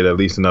 You got to get at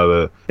least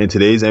another, in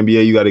today's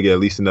NBA, you got to get at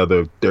least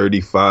another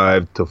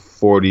 35 to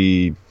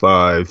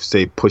 45,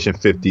 say pushing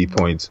 50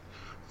 points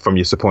from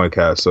your supporting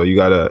cast. So you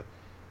gotta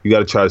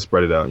try to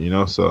spread it out, you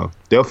know. So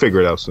they'll figure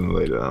it out sooner or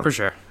later. For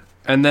sure.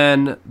 And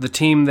then the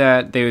team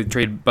that they would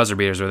trade buzzer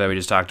beaters with that we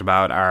just talked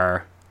about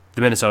are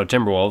the Minnesota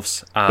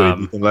Timberwolves. So you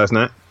beat them last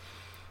night?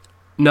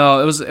 No,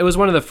 it was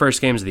one of the first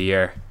games of the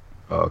year.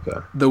 Oh, okay.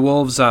 The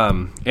Wolves,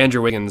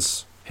 Andrew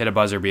Wiggins hit a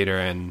buzzer beater,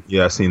 and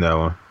yeah, I seen that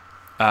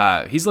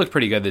one. He's looked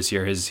pretty good this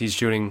year. He's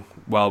shooting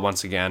well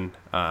once again.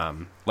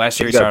 Last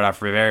year he started off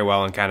very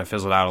well and kind of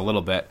fizzled out a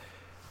little bit,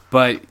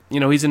 but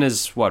he's in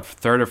his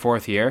 3rd or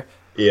 4th year.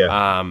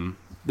 Yeah.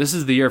 This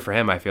is the year for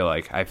him. I feel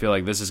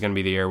like this is going to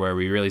be the year where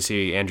we really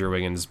see Andrew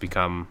Wiggins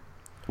become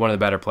one of the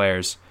better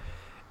players.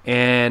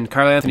 And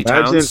Karl-Anthony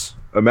Towns.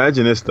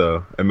 Imagine this,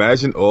 though.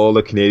 Imagine all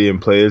the Canadian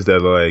players that are,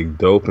 like,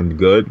 dope and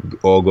good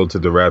all go to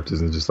the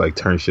Raptors and just, like,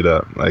 turn shit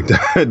up. Like,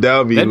 that'd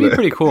be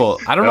pretty cool.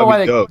 I don't know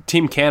why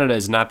Team Canada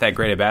is not that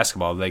great at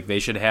basketball. Like, they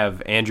should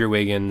have Andrew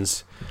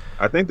Wiggins.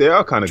 I think they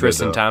are kind of good,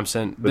 Tristan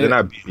Thompson. But they're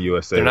not beating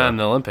USA. They're not in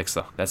the Olympics,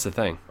 though. That's the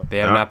thing. They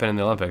have not been in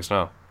the Olympics,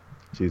 no.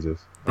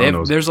 Jesus.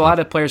 There's a lot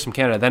of players from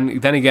Canada.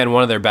 Then again,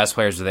 one of their best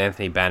players is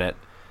Anthony Bennett.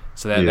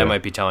 So that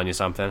might be telling you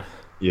something.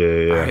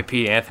 Yeah.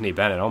 R.I.P. Anthony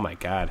Bennett. Oh, my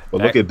God.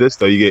 Well, look at this,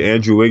 though. You get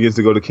Andrew Wiggins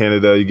to go to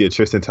Canada. You get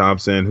Tristan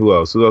Thompson. Who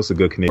else? Who else is a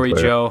good Canadian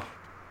player?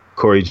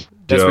 Corey Joe.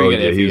 That's where you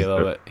get iffy a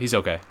little bit. He's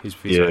okay. He's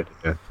fine.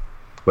 Yeah.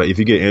 But if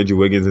you get Andrew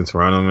Wiggins in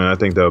Toronto, man, I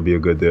think that would be a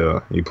good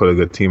deal. You put a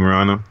good team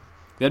around him.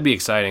 That'd be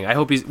exciting. I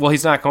hope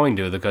he's not going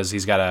to, because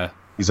he's got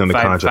he's on the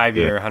contract,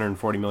 5-year,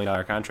 $140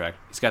 million contract.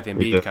 He's got the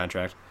Embiid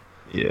contract.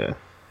 Yeah.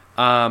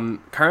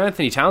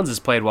 Karl-Anthony Towns has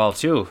played well,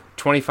 too.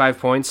 25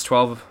 points,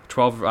 12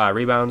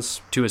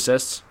 rebounds, 2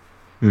 assists.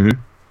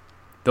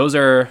 Those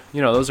are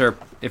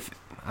if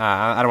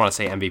I don't want to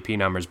say MVP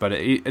numbers, but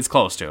it's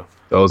close to.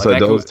 Those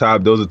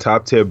are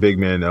top tier big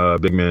man. Oh,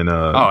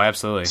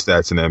 absolutely.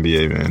 Stats in the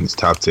NBA, man. It's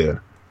top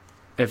tier.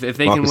 If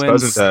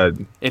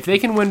they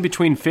can win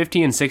between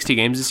 50 and 60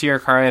 games this year,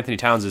 Karl-Anthony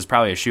Towns is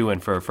probably a shoo-in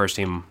for a first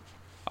team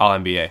All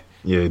NBA.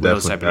 Yeah, definitely.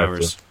 Those type of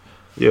numbers.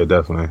 Yeah,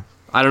 definitely.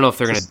 I don't know if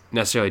they're going to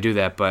necessarily do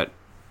that, but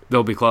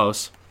they'll be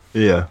close.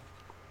 Yeah.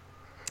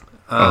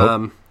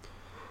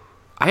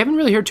 I haven't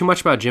really heard too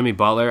much about Jimmy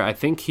Butler. I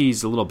think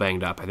he's a little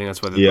banged up. I think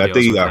that's what. I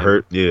think he got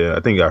hurt. Yeah, I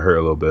think he got hurt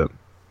a little bit.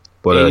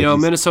 But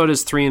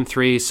Minnesota's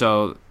 3-3,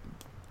 so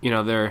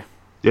they're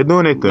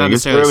doing their thing. Not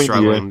necessarily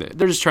struggling.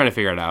 They're just trying to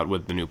figure it out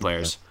with the new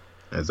players.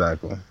 Yeah,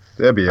 exactly.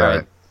 They'll be all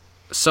right.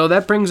 So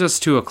that brings us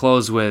to a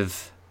close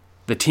with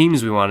the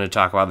teams we wanted to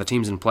talk about, the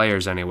teams and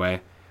players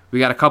anyway. We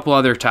got a couple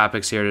other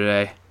topics here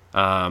today.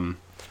 And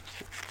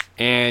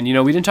we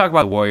didn't talk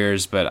about the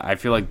Warriors, but I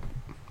feel like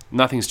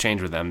nothing's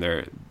changed with them.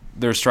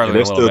 They're struggling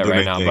a little bit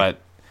right now, but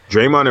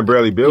Draymond and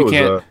Bradley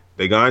Beal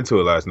they got into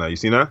it last night. You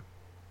seen that?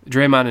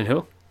 Draymond and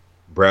who?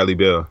 Bradley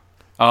Beal.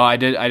 Oh, I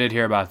did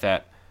hear about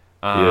that.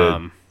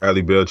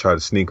 Bradley Beal tried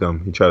to sneak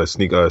him. He tried to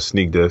sneak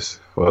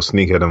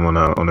hit him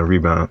on a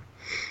rebound.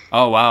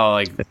 Oh wow!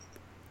 Like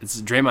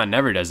Draymond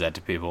never does that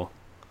to people.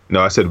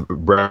 No, I said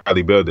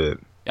Bradley Beal did.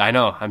 I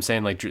know. I'm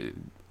saying he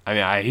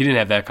didn't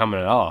have that coming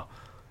at all.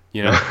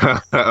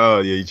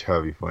 Oh yeah, you try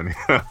to be funny.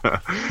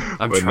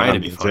 I'm trying to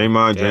be funny.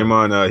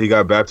 Draymond, he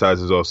got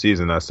baptized this off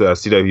season. I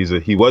see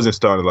that he wasn't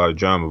starting a lot of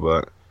drama,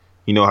 but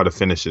he know how to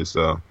finish it.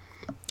 So,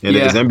 and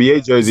his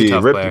NBA jersey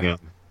ripped again.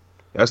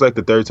 That's like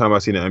the 3rd time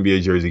I've seen an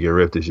NBA jersey get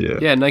ripped this year.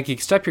 Yeah, Nike,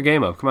 step your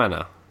game up. Come on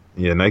now.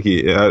 Yeah,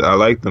 Nike. I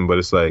like them, but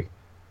it's like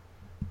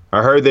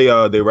I heard they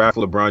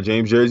raffled LeBron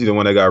James jersey, the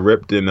one that got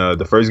ripped in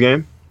the first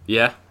game.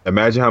 Yeah.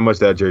 Imagine how much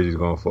that jersey's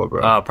going for,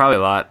 bro. Oh, probably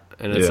a lot,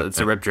 and it's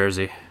a ripped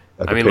jersey.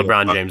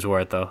 LeBron James wore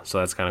it, though, so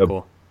that's kind of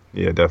cool.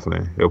 Yeah,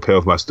 definitely. It'll pay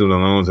off my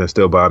student loans and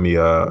still buy me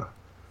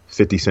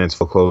 50 cents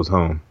for clothes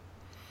home.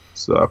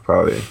 So I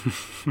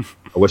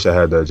wish I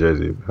had that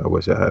jersey. I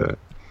wish I had it.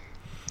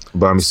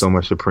 Buy me so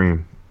much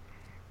Supreme.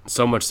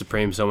 So much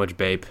Supreme, so much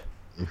Bape.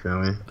 You feel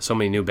me? So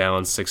many New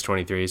Balance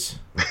 623s.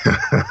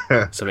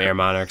 Some Air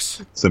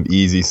Monarchs. Some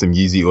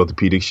Yeezy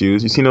orthopedic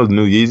shoes. You seen those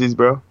new Yeezys,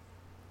 bro?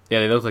 Yeah,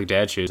 they look like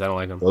dad shoes. I don't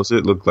like them. Those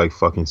look like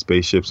fucking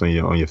spaceships on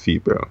your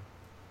feet, bro.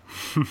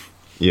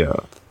 Yeah.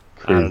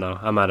 Crazy. I don't know.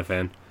 I'm not a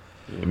fan.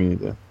 Yeah, me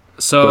neither.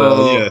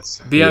 So,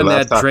 beyond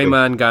that,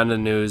 Draymond got in the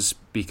news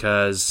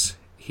because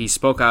he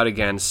spoke out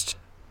against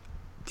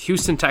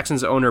Houston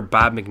Texans owner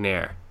Bob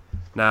McNair.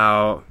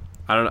 Now,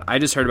 I don't know. I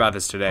just heard about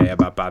this today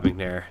about Bob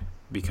McNair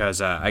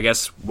because I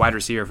guess wide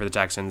receiver for the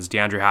Texans,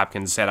 DeAndre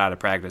Hopkins, sat out of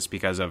practice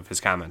because of his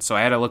comments. So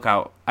I had to look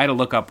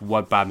up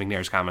what Bob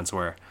McNair's comments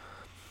were.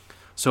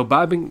 So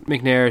Bob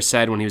McNair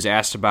said when he was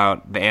asked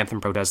about the anthem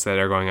protests that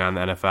are going on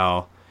in the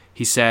NFL,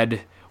 he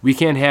said, "We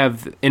can't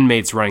have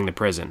inmates running the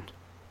prison."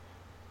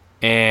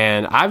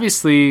 And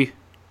obviously,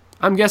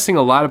 I'm guessing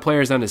a lot of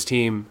players on his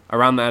team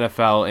around the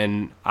NFL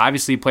and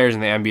obviously players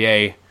in the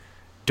NBA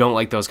don't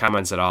like those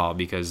comments at all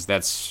because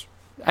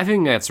I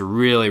think that's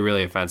really,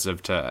 really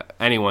offensive to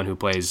anyone who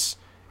plays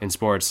in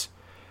sports.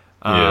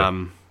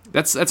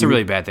 That's a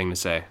really bad thing to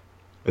say.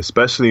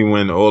 Especially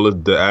when all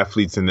of the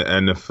athletes in the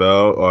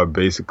NFL are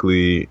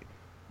basically,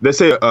 let's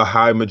say a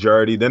high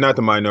majority. They're not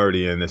the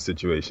minority in this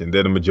situation.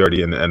 They're the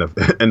majority in the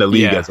NFL, in the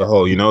league as a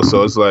whole,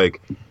 So it's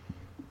like,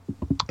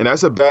 and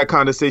that's a bad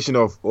conversation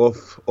off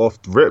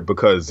rip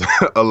because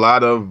a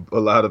lot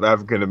of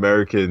African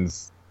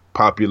Americans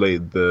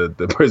populate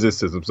the prison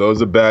system. So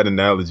it's a bad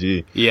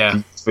analogy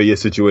for your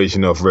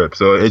situation off rip.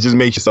 So it just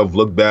makes yourself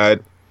look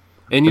bad.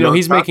 And,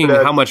 he's making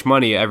how much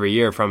money every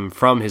year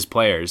from his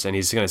players, and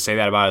he's going to say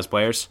that about his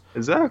players?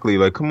 Exactly.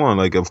 Like, come on.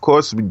 Like, of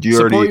course,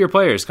 support your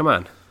players. Come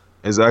on.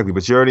 Exactly.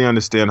 But you already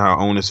understand how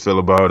owners feel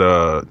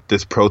about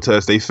this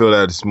protest. They feel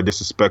that it's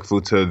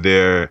disrespectful to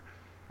their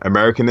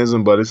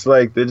Americanism, but it's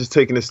like they're just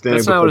taking a stand.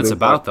 That's not what it's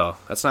about, though.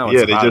 That's not what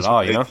it's about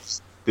at all,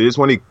 They just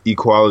want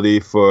equality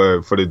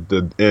for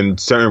the and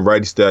certain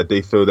rights that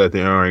they feel that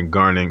they aren't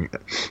garnering,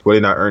 well,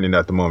 they're not earning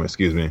at the moment,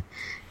 excuse me.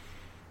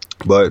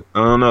 But I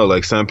don't know,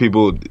 like some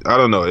people, I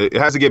don't know. It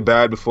has to get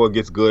bad before it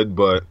gets good,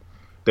 but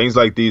things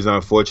like these are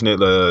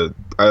unfortunate.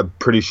 I'm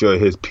pretty sure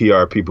his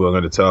PR people are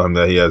going to tell him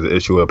that he has to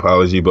issue an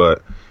apology,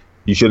 but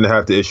you shouldn't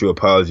have to issue an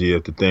apology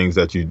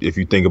if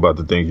you think about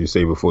the things you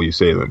say before you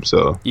say them.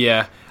 So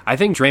yeah, I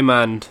think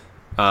Draymond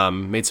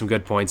made some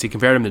good points. He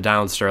compared him to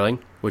Donald Sterling,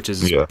 which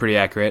is pretty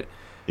accurate.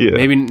 Yeah.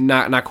 Maybe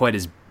not quite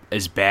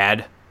as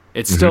bad.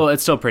 It's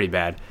still pretty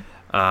bad.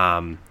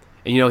 And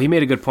he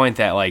made a good point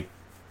that like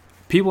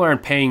people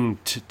aren't paying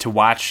to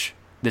watch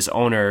this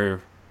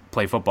owner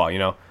play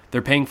football.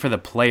 They're paying for the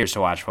players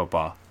to watch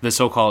football. The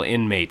so-called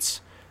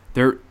inmates.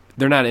 They're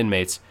not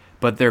inmates,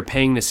 but they're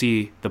paying to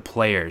see the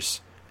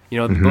players.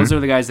 Those are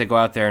the guys that go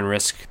out there and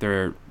risk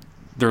their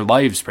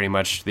lives pretty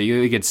much.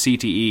 They get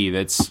CTE.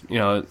 That's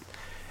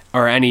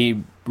or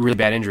any really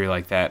bad injury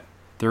like that.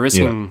 They're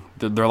risking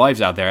their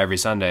lives out there every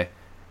Sunday,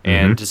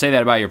 and to say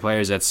that about your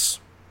players, that's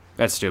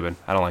stupid.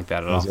 I don't like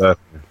that at all.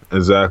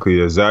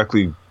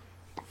 Exactly.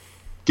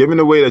 Given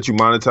the way that you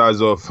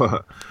monetize off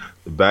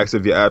the backs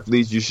of your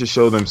athletes, you should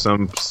show them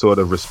some sort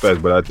of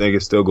respect. But I think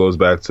it still goes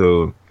back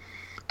to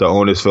the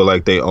owners feel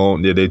like they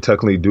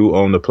technically do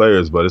own the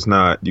players, but it's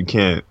not. You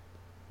can't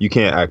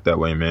act that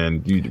way,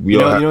 man. You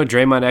know what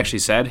Draymond actually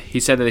said?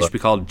 He said that they should be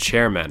called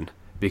chairmen.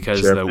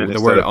 Because the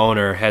word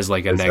owner has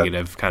like a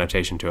negative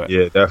connotation to it.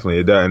 Yeah,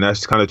 definitely. And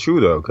that's kind of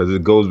true, though, because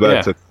it goes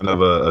back to kind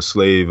of a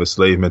slave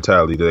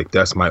mentality. Like,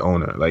 that's my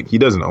owner. Like, he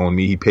doesn't own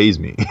me. He pays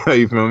me.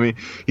 You feel me?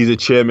 He's a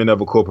chairman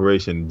of a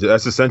corporation.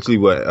 That's essentially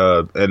what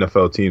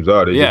NFL teams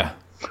are. They're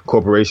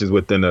corporations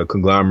within a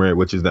conglomerate,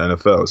 which is the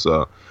NFL.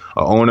 So an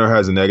owner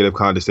has a negative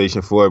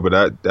connotation for it,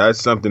 but that's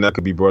something that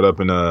could be brought up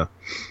in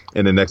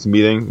the next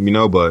meeting,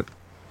 but...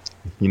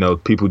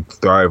 people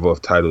thrive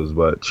off titles,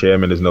 but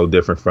chairman is no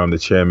different from the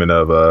chairman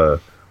of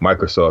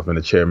Microsoft and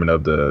the chairman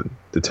of the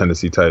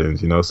Tennessee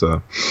Titans,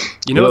 So,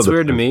 what's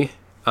weird to me?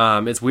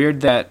 It's weird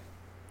that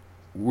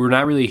we're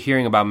not really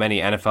hearing about many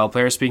NFL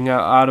players speaking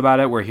out about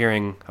it. We're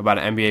hearing about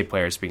NBA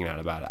players speaking out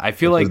about it. I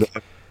feel like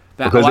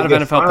that a lot of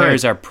NFL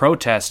players are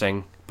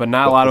protesting, but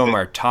not a lot of them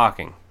are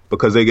talking.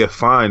 Because they get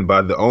fined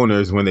by the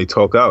owners when they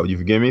talk out. You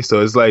forgive me?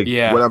 So it's like,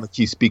 what I'm going to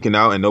keep speaking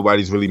out and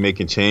nobody's really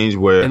making change.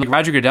 And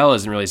Roger Goodell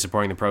isn't really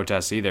supporting the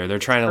protests either. They're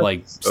trying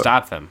to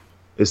stop them.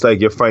 It's like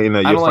you're fighting.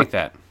 I don't like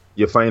that.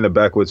 You're fighting a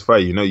backwards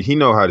fight. He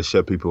know how to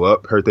shut people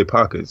up, hurt their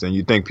pockets, and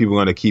you think people are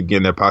going to keep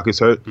getting their pockets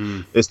hurt?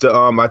 It's the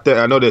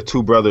I know there are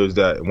two brothers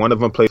that one of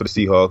them played for the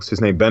Seahawks.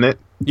 His name Bennett.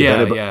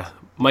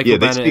 Michael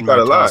Bennett and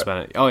Martellus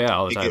Bennett. Oh yeah,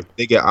 all the time.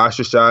 They get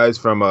ostracized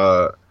from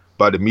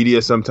by the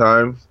media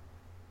sometimes.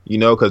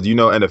 Because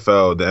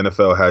NFL, the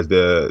NFL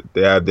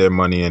have their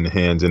money in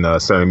hands in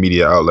certain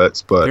media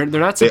outlets, but they're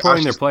not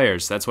supporting their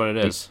players. That's what it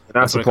is.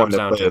 They're not supporting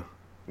their players.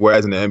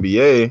 Whereas in the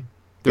NBA,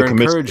 they're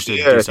encouraged to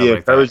do something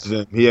like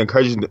that. He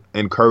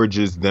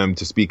encourages them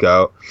to speak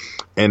out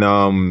and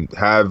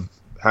have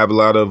a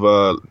lot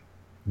of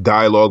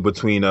dialogue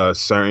between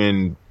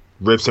certain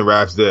rips and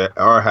raps that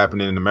are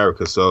happening in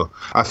America. So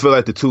I feel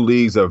like the two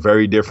leagues are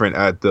very different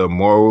at the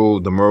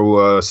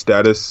moral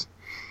status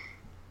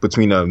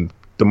between them.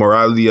 The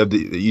morality of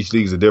each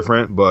league is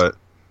different, but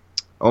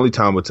only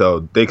time will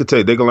tell. They could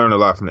learn a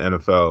lot from the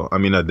NFL. I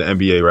mean, the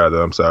NBA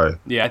rather. I'm sorry.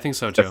 Yeah, I think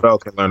so too.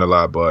 NFL can learn a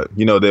lot, but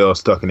they're all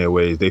stuck in their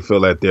ways. They feel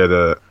like they're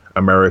the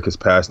America's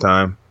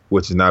pastime,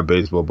 which is not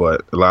baseball,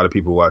 but a lot of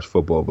people watch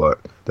football. But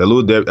I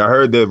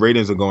heard the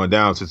ratings are going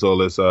down since all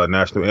this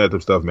national anthem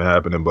stuff been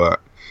happening.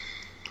 But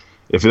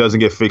if it doesn't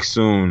get fixed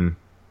soon,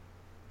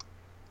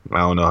 I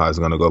don't know how it's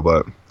gonna go,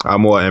 but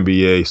I'm more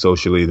NBA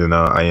socially than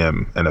I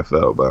am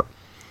NFL. But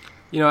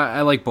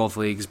I like both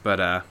leagues, but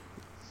I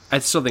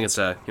still think it's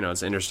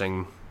it's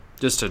interesting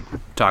just to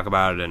talk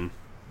about it and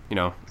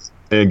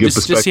and get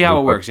just see how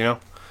it works.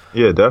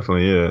 Yeah,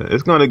 definitely. Yeah,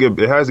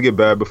 it has to get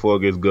bad before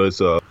it gets good.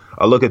 So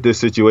I look at this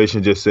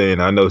situation just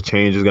saying I know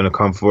change is gonna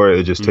come for it.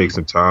 It just takes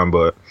some time,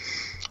 but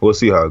we'll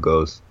see how it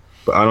goes.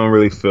 But I don't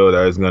really feel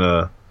that it's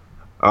gonna.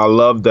 I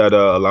love that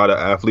a lot of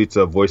athletes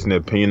are voicing their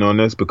opinion on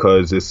this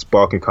because it's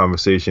sparking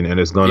conversation and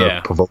it's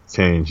gonna provoke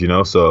change.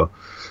 So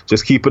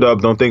just keep it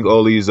up. Don't think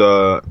all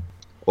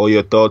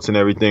your thoughts and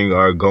everything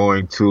are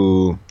going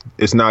to.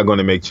 It's not going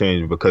to make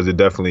change because it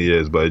definitely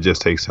is, but it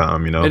just takes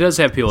time. It does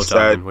have people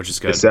talking, which is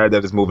good. It's sad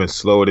that it's moving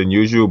slower than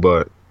usual,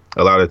 but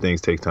a lot of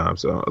things take time.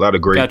 So a lot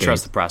of great things. Gotta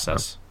trust the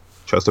process.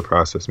 Trust the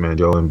process, man.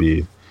 Joel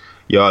Embiid.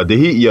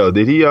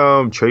 Did he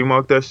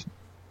trademark that?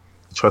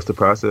 Trust the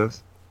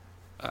process.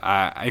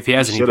 If he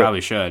hasn't, he probably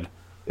should.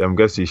 Yeah, I'm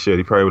guessing he should.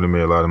 He probably would have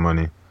made a lot of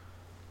money.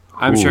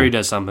 I'm sure he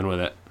does something with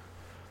it.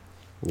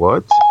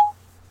 What?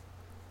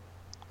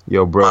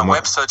 Yo, bro. My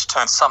web search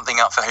turned something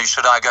up for who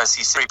should I go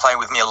see Siri play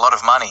with me a lot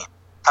of money.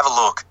 Have a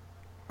look.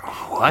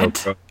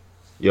 What?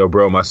 Yo,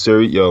 bro, my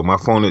Siri, my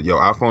phone,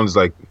 iPhone is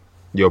like,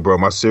 bro,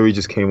 my Siri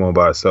just came on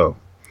by itself.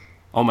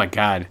 Oh my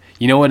God.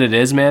 You know what it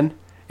is, man?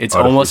 It's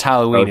almost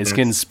Halloween. It's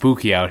getting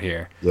spooky out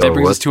here. That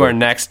brings us to our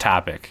next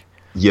topic.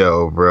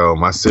 Yo, bro,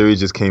 my Siri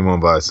just came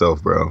on by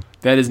itself, bro.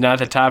 That is not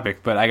the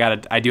topic, but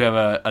I do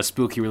have a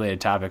spooky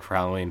related topic for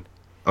Halloween.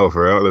 Oh,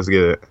 for real? Let's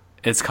get it.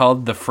 It's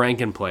called the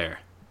Frankenplayer.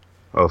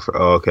 Oh,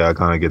 okay. I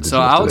kind of get the So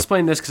I'll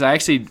explain this because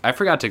I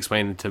forgot to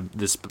explain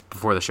this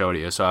before the show to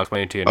you, so I'll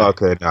explain it to you now.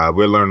 Okay,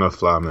 we're learning on the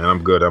fly, man.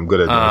 I'm good at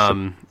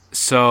this.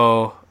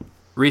 So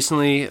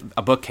recently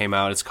a book came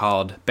out. It's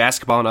called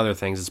Basketball and Other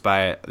Things. It's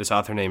by this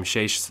author named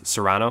Shea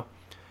Serrano.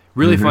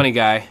 Really funny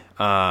guy.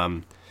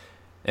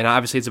 And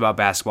obviously it's about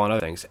basketball and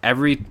other things.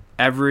 Every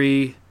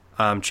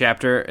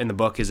chapter in the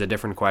book is a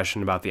different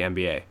question about the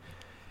NBA.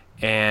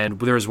 And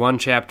there was one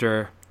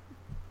chapter,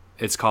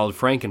 it's called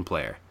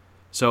Frankenplayer.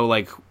 So,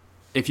 like,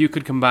 if you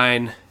could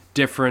combine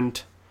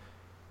different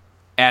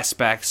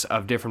aspects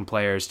of different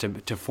players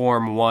to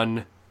form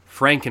one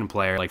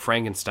Frankenplayer, like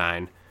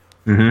Frankenstein,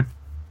 you're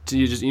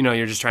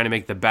just trying to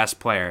make the best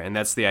player, and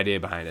that's the idea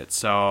behind it.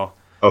 So...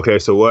 Okay,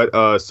 so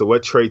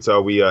what traits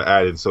are we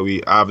adding? So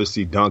we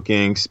obviously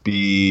dunking,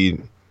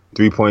 speed,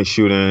 3-point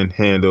shooting,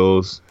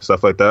 handles,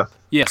 stuff like that?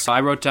 Yeah, so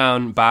I wrote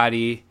down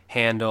body,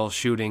 handle,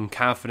 shooting,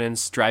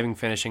 confidence, driving,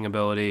 finishing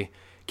ability,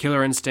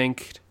 killer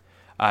instinct,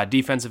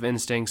 defensive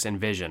instincts, and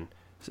vision.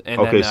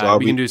 And okay, then so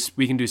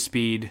we can do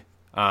speed,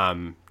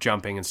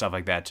 jumping, and stuff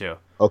like that too.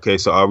 Okay,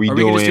 so are we or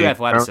doing... we can just do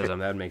athleticism.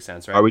 That would make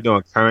sense, right? Are we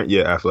doing current...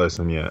 Yeah,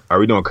 athleticism, yeah. Are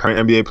we doing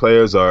current NBA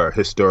players or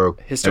historic?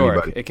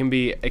 Historic. Anybody?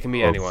 It can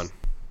be anyone.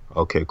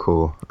 Okay,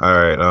 cool. All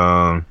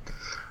right.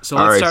 So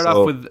let's start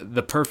off with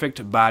the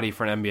perfect body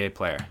for an NBA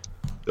player.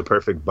 The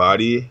perfect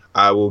body,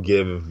 I will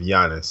give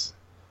Giannis.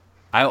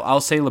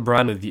 I'll say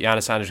LeBron with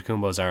Giannis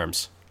Antetokounmpo's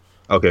arms.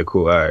 Okay,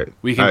 cool. All right.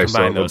 We can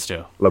combine those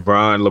two.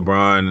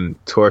 LeBron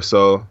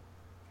torso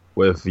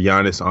with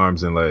Giannis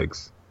arms and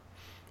legs.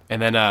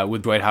 And then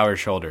with Dwight Howard's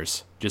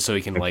shoulders, just so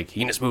he can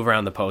just move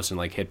around the post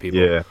and hit people.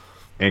 Yeah.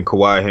 And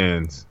Kawhi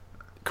hands.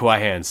 Kawhi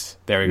hands.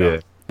 There we go.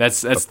 Yeah.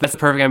 That's the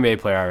perfect NBA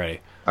player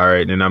already. All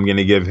right, then I'm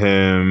gonna give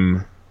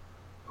him.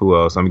 Who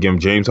else? I'm gonna give him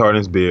James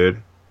Harden's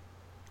beard.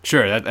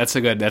 Sure, that's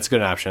a good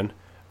option.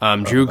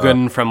 Drew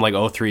Gooden from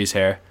 03's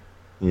hair.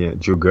 Yeah,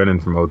 Drew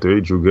Gooden from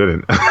 03. Drew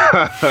Gooden.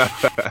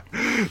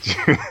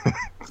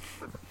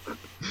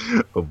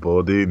 A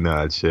baldy?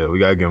 Nah, chill. We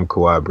gotta give him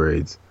Kawhi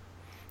braids.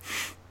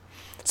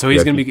 So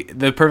he's gonna be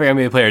the perfect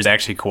NBA player is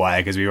actually Kawhi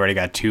because we already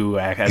got two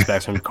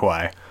aspects from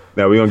Kawhi.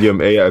 Now we're gonna give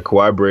him AI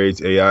Kawhi braids,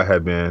 AI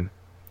headband.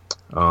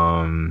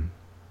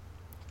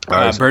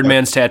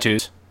 Birdman's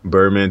tattoos.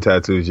 Birdman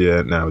tattoos,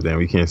 yeah. No, damn,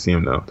 we can't see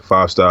him though.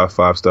 Five star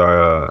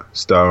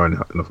star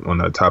on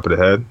the top of the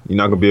head. You're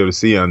not gonna be able to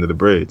see under the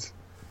braids.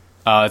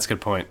 Oh, that's a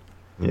good point.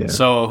 Yeah.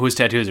 So whose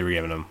tattoos are we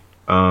giving him?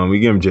 We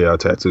give him JR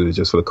tattoos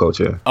just for the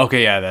culture.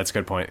 Okay, yeah, that's a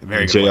good point.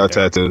 Very good. JR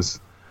tattoos.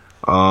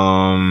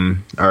 All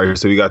right,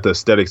 so we got the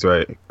aesthetics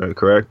right,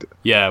 correct?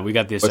 Yeah, we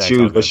got the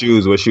aesthetics.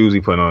 What shoes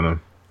he put on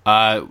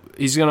him?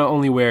 He's gonna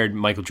only wear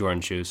Michael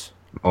Jordan shoes.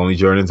 Only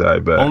Jordans, I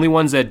bet. Only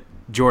ones that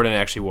Jordan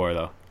actually wore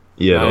though.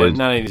 Yeah,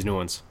 not any of these new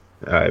ones.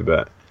 I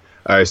bet.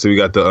 All right, so we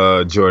got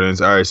the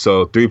Jordans. All right,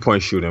 so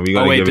 3-point shooting.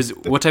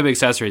 What type of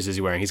accessories is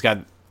he wearing? He's got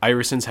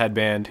Iverson's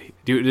headband.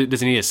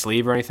 Does he need a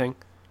sleeve or anything?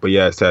 But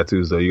yeah, it's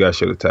tattoos though. You gotta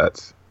show the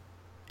tats.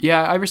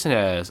 Yeah, Iverson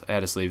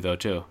had a sleeve though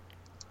too.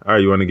 All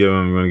right, you want to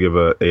give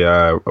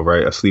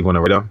a sleeve on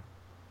the right arm?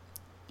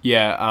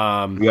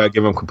 Yeah. You gotta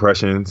give him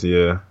compressions.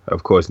 Yeah,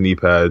 of course, knee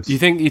pads. You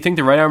think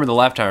the right arm or the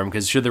left arm?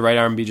 Because should the right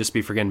arm just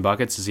be for getting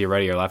buckets? Is he a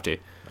righty or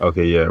lefty?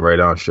 Okay, yeah, right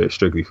arm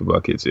strictly for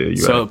buckets. Yeah,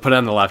 so put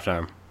on the left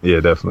arm. Yeah,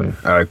 definitely.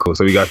 All right, cool.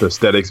 So we got the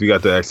aesthetics, we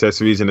got the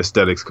accessories and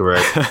aesthetics,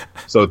 correct?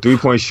 So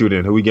 3-point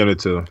shooting, who we giving it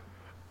to?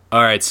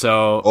 All right,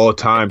 so all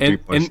time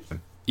 3-point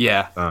shooting.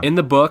 Yeah, in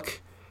the book,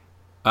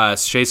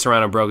 Shea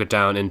Serrano broke it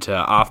down into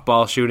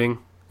off-ball shooting,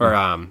 or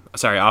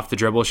off the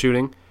dribble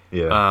shooting.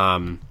 Yeah.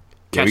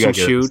 Catch and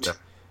shoot,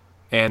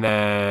 and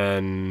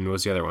then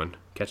what's the other one?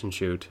 Catch and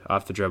shoot,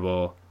 off the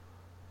dribble.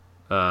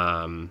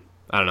 I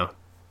don't know.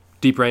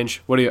 Deep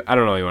range. I don't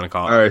know what you want to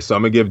call it. All right, so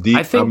I'm gonna give deep.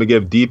 I'm gonna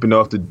give deep and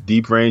off the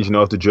deep range and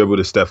off the dribble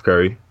to Steph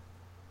Curry.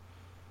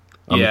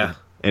 And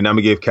I'm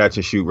gonna give catch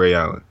and shoot Ray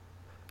Allen.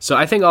 So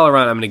I think all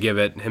around I'm gonna give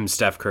him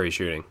Steph Curry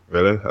shooting.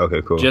 Really?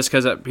 Okay, cool. Just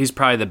because he's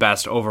probably the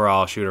best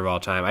overall shooter of all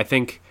time. I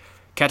think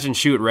catch and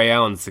shoot Ray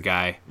Allen's the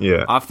guy.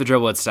 Yeah. Off the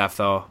dribble it's Steph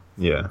though.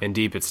 Yeah. And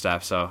deep it's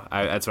Steph. So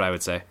that's what I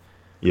would say.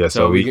 Yeah.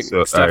 So we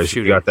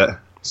got that.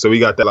 So we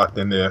got that locked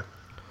in there.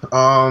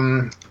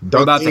 What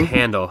about the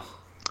handle?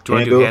 Do you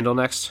want to do handle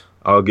next?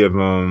 I'll give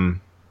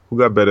him. Who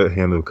got better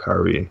handle than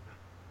Kyrie?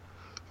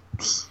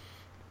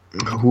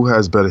 Who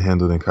has better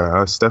handle than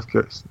Kyrie? Steph.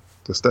 Does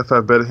Steph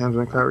have better handle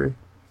than Kyrie?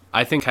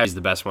 I think Kyrie's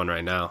the best one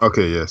right now.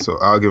 Okay, yeah. So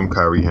I'll give him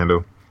Kyrie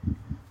handle.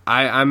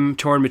 I'm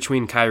torn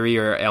between Kyrie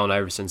or Allen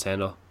Iverson's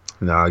handle.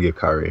 No, I'll give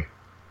Kyrie.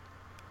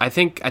 I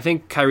think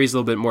Kyrie's a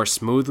little bit more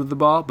smooth with the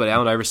ball, but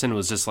Allen Iverson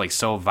was just like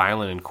so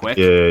violent and quick.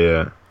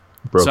 Yeah.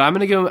 Bro. So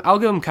I'll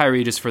give him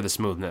Kyrie just for the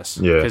smoothness.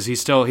 Yeah. Because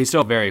he's still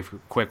very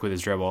quick with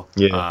his dribble.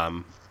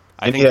 Yeah.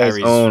 I think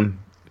Kyrie's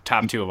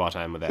top 2 of all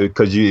time with that.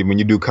 Because when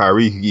you do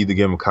Kyrie, you can either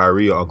give him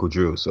Kyrie or Uncle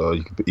Drew. So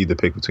you can either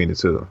pick between the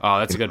two. Oh,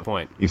 that's a good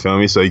point. You feel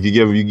me? So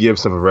you give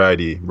some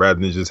variety rather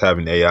than just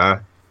having AI.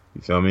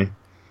 You feel me?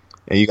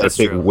 And you got to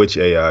pick which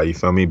AI. You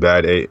feel me?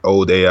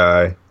 Old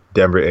AI,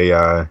 Denver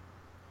AI,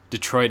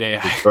 Detroit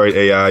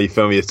AI. You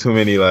feel me? It's too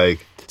many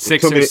like.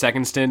 Sixers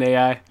second stint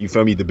AI. You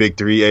feel me? The big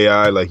 3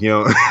 AI. Like you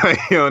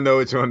don't know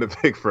which one to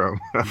pick from.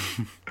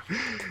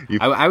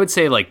 I would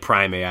say like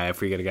prime AI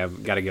if we got to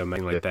give him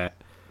anything like that.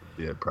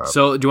 Yeah, probably.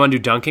 So do you want to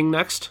do dunking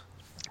next?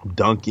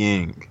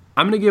 Dunking.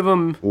 I'm gonna give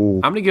him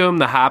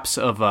the hops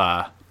of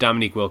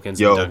Dominique Wilkins.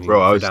 Yo,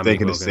 bro, I was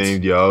thinking the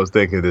same. Yo, I was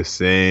thinking the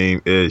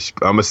same ish.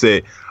 I'm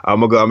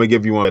gonna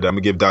give you one. I'm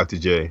gonna give Dr.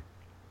 J.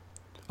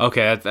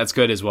 Okay, that's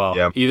good as well.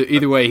 Yeah.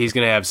 Either way, he's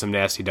gonna have some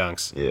nasty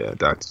dunks. Yeah,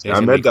 Dr. J. I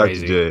met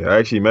Dr. J. I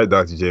actually met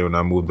Dr. J when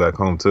I moved back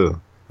home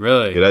too.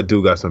 Really? Yeah, that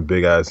dude got some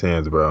big ass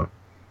hands, bro.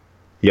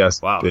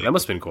 Yes. Wow, that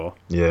must have been cool.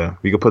 Yeah,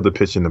 we could put the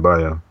picture in the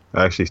bio.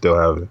 I actually still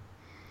have it.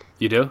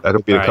 You do? That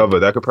could be the cover.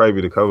 That could probably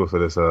be the cover for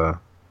this.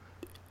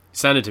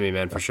 Send it to me,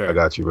 man, for sure. I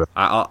got you, bro.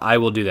 I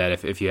will do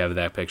that if you have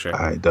that picture. All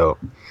right, dope.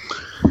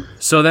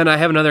 So then I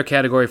have another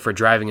category for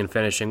driving and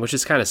finishing, which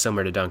is kind of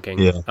similar to dunking.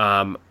 Yeah.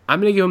 I'm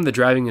going to give him the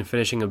driving and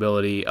finishing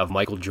ability of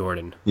Michael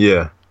Jordan.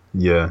 Yeah,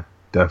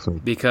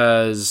 definitely.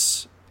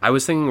 Because I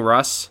was thinking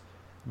Russ,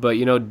 but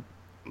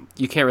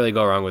you can't really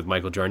go wrong with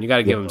Michael Jordan. You got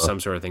to give him some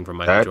sort of thing from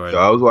Michael Jordan.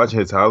 I was watching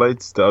his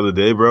highlights the other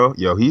day, bro.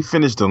 Yo, he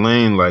finished the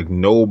lane like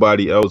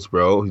nobody else,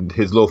 bro.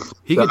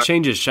 He could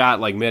change his shot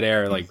like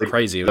midair, like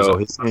crazy. It was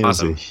his hands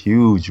awesome. are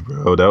huge,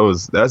 bro.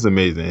 That's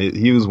amazing.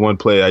 He was one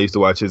player I used to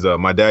watch his.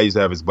 My dad used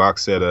to have his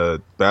box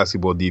set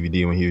basketball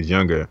DVD when he was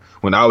younger.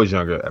 When I was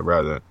younger,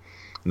 rather.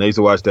 And I used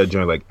to watch that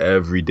joint like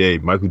every day.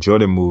 Michael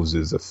Jordan moves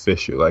is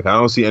official. Like I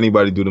don't see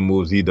anybody do the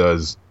moves he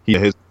does.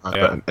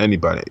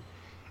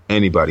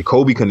 Anybody.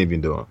 Kobe couldn't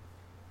even do them.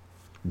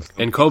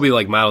 And Kobe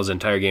like models the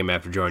entire game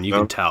after Jordan. You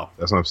can tell.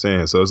 That's what I'm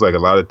saying. So it's like a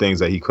lot of things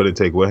that he couldn't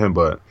take with him,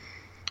 but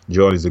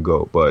Jordan's the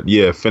GOAT. But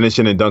yeah,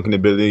 finishing and dunking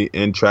ability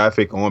in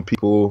traffic, on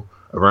people,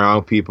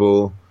 around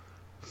people,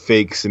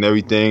 fakes and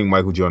everything.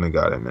 Michael Jordan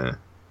got it, man.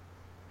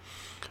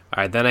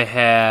 All right, then I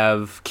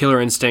have Killer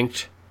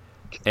Instinct.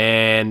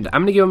 And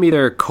I'm going to give him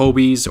either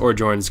Kobe's or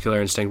Jordan's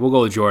Killer Instinct. We'll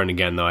go with Jordan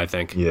again, though, I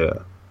think. Yeah.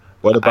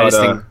 What about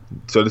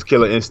so this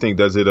Killer Instinct,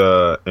 does it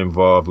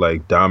involve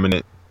like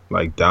dominant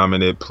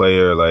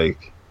player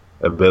like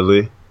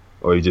ability,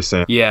 or are you just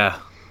saying? Yeah,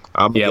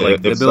 like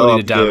the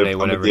ability to dominate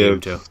whenever you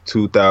need to.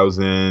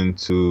 2000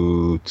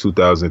 to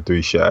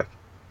 2003 Shaq.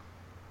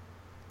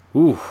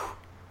 Ooh,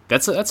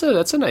 that's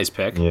a nice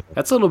pick. Yeah.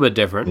 That's a little bit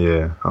different.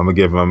 Yeah, I'm gonna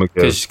give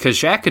because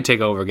Shaq could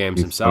take over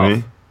games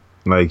himself.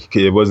 Like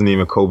it wasn't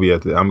even Kobe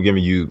at the. I'm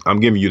giving you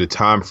the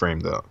time frame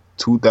though.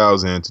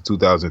 2000 to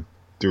 2003.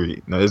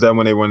 Now, is that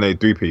when they won their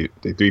three-peat,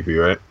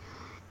 right?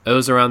 It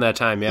was around that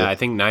time, yeah. I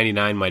think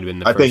 99 might have been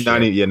the first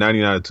year.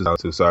 99 to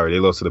 2002. Sorry, they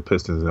lost to the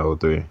Pistons in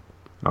 2003.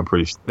 I'm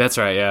pretty sure. That's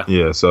right, yeah.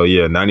 Yeah, so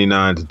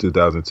 99 to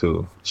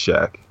 2002,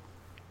 Shaq.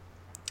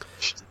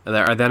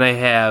 And then I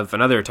have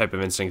another type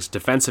of instincts,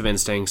 defensive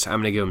instincts. I'm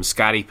going to give him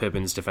Scottie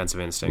Pippen's defensive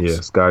instincts.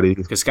 Yeah, Scottie.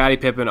 Because Scottie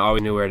Pippen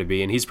always knew where to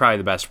be, and he's probably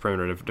the best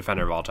perimeter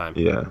defender of all time.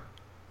 Yeah.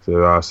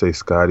 So I'll say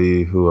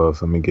Scottie. Who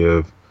else? I'm going to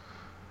give...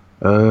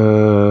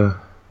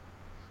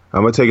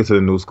 I'm going to take it to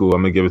the new school.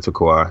 I'm going to give it to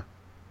Kawhi.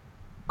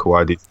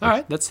 Kawhi defense. All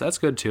right, that's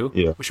good too.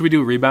 Yeah. Should we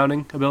do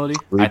rebounding ability?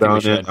 Rebounding, I think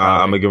we should.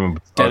 I'm going to give him...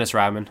 Dennis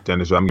Rodman. I'm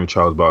going to give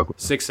Charles Barkley.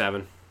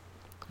 6'7".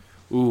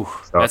 Ooh,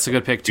 that's a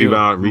good pick too.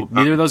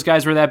 Neither of those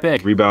guys were that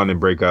big. Rebound and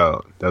break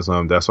out. That's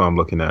what I'm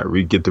looking at.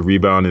 Get the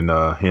rebound and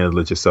handle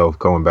it yourself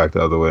going back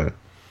the other way.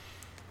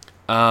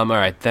 All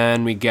right,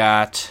 then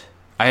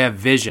I have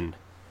vision.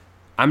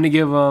 I'm going to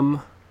give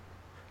them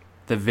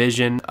the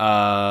vision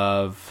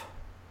of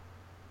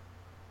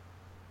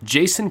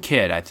Jason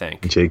Kidd, I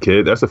think. J.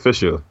 Kidd, that's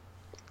official.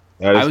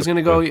 I was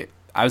gonna go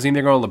I was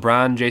either going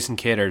LeBron, Jason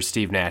Kidd, or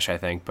Steve Nash. I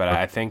think, but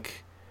I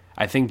think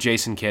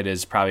Jason Kidd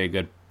is probably a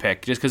good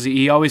pick, just because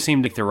he always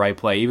seemed to make the right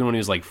play, even when he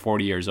was like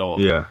 40 years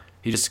old. Yeah.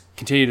 He just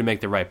continued to make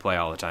the right play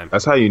all the time.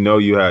 That's how you know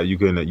you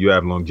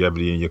have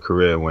longevity in your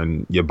career,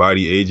 when your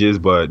body ages,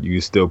 but you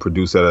still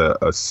produce at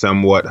a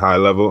somewhat high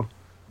level.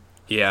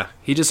 Yeah,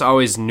 he just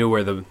always knew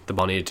where the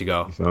ball needed to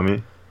go. You feel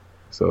me?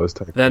 So it's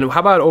tight. Then how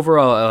about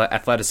overall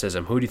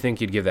athleticism? Who do you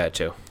think you'd give that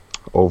to?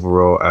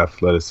 Overall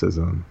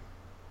athleticism,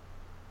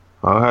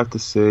 I'll have to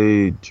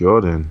say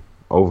Jordan.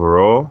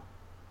 Overall,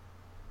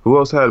 who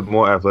else had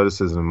more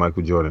athleticism than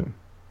Michael Jordan?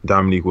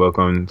 Dominique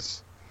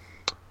Wilkins.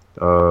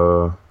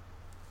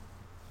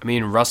 I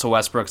mean, Russell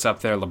Westbrook's up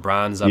there.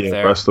 LeBron's up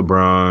there. Russ,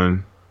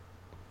 LeBron,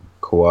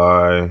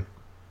 Kawhi.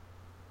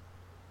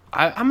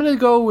 I'm going to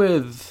go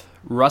with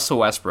Russell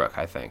Westbrook,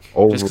 I think.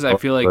 Overall just because I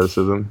feel like...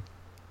 athleticism?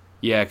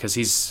 Yeah, because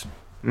he's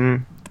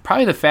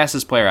probably the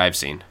fastest player I've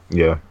seen.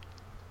 Yeah.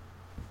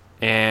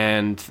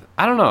 And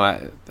I don't know.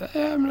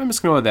 I'm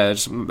just going to go with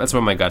that. That's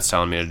what my gut's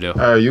telling me to do.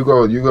 All right, you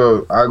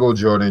go. I go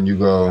Jordan. You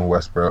go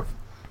Westbrook.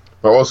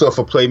 But also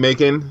for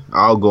playmaking,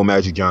 I'll go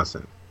Magic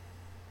Johnson.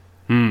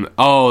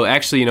 Oh,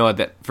 actually, you know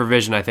what? For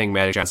vision, I think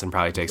Magic Johnson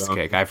probably takes the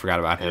cake. I forgot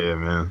about him. Yeah,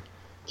 man.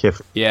 Can't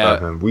forget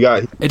about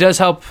him. It does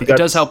help. It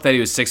does help that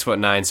he was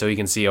 6'9", so he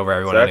can see over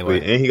everyone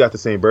anyway. And he got the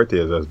same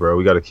birthday as us, bro.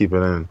 We got to keep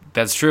it in.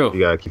 That's true. You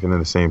got to keep it in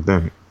the same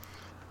thing.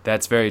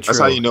 That's very true. That's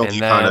how you know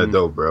he's kind of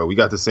dope, bro. We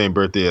got the same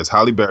birthday as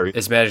Halle Berry.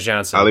 It's Magic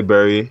Johnson. Halle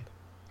Berry,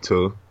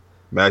 too.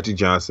 Magic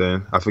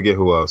Johnson. I forget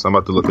who else. I'm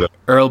about to look it up.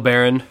 Earl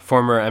Barron,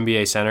 former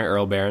NBA center.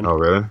 Earl Barron. Oh,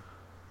 really?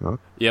 Oh.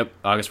 Yep,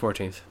 August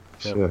 14th.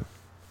 Yep. Shit.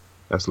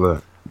 That's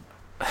lit.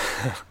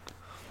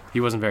 He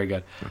wasn't very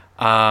good.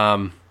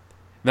 Then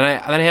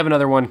I have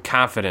another one,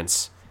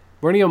 confidence.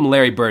 We're gonna give him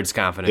Larry Bird's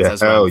confidence. Yeah,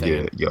 That's what I'm hell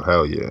thinking. yeah. Yo,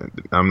 hell yeah.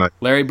 I'm not.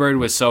 Larry Bird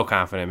was so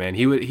confident, man.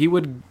 He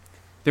would.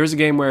 There was a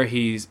game where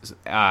he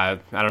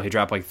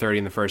dropped like 30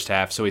 in the first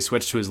half, so he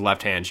switched to his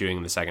left hand shooting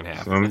in the second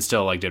half, and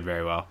still like did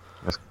very well.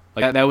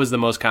 Like that was the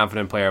most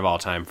confident player of all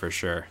time for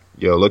sure.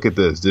 Yo, look at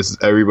this. This is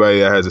everybody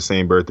that has the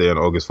same birthday on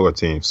August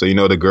 14th. So you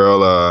know the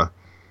girl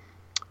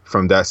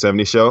from That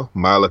 70s Show,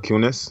 Mila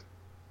Kunis?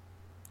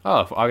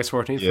 Oh, August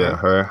 14th? Yeah,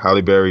 her,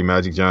 Halle Berry,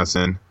 Magic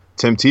Johnson,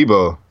 Tim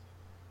Tebow.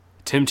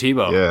 Tim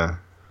Tebow? Yeah.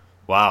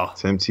 Wow.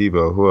 Tim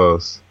Tebow. Who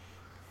else?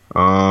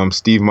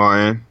 Steve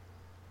Martin.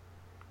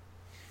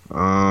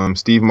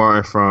 Steve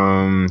Martin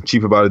from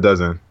Cheaper by the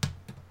Dozen.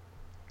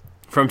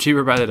 From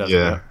Cheaper by the Dozen.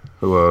 Yeah.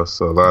 Who else?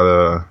 So a lot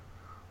of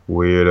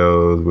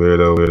weirdo.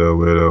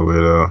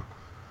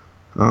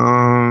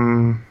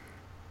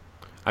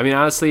 I mean,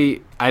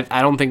 honestly,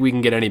 I don't think we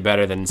can get any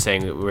better than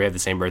saying that we have the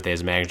same birthday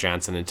as Magic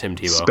Johnson and Tim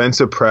Tebow.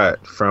 Spencer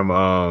Pratt from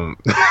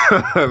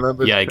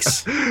remember?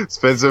 Yikes.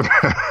 Spencer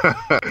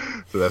Pratt.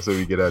 So that's where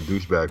we get our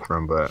douchebag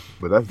from, but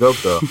that's dope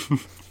though.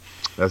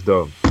 That's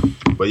dope.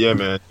 But yeah,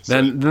 man.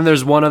 Then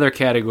there's one other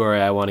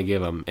category I want to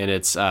give him, and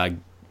it's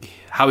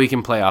how he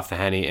can play off the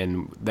Henny,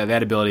 and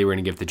that ability we're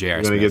going to give to J.R.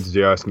 Smith. We're going to give to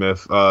J.R.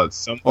 Smith.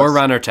 Or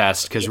Ron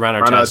Artest, because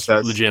Ron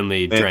Artest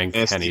legitimately drank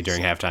and Henny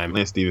during halftime.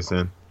 Lance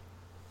Stevenson.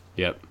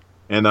 Yep.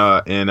 And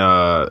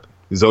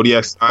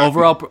Zodiac Sign.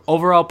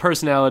 Overall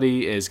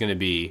personality is going to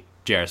be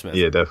J.R. Smith.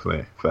 Yeah,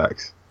 definitely.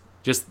 Facts.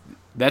 Just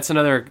that's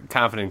another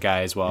confident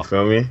guy as well. You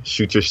feel me?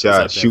 Shoot your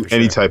shot. Shoot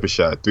any type of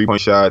shot.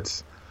 3-point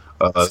shots.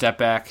 Step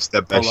back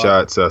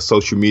shots.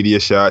 Social media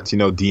shots.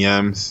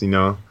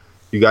 DMs.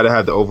 You got to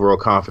have the overall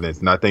confidence,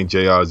 and I think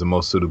JR is the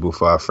most suitable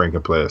for our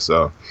Franken player.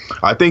 So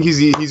I think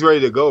he's ready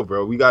to go,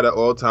 bro. We got an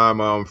all-time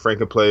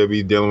Franken player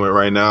we dealing with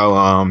right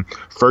now.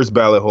 First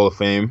ballot Hall of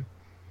Fame.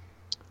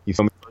 You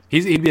feel me?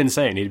 He'd be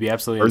insane. He'd be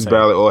absolutely First insane.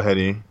 ballot all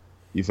heady.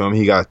 You feel me?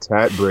 He got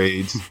tat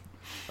braids.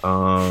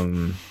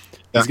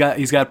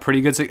 He's got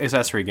pretty good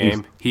accessory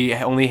game. He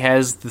only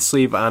has the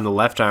sleeve on the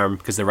left arm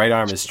because the right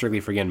arm is strictly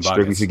for getting buckets.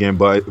 Strictly for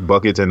getting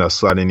buckets and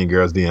slide any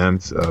girls'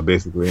 DMs,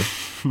 basically.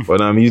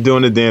 But he's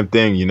doing the damn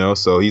thing,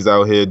 So he's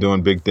out here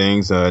doing big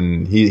things,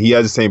 and he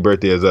has the same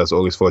birthday as us,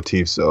 August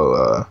 14th.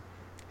 So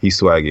he's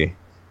swaggy.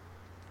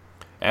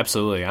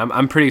 Absolutely,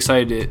 I'm pretty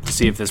excited to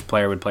see if this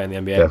player would play in the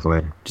NBA.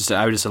 Definitely.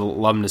 I would just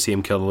love him to see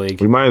him kill the league.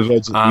 We might as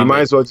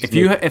well.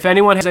 If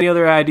anyone has any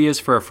other ideas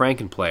for a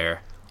Franken player,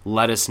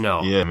 let us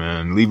know. Yeah,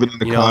 man. Leave it in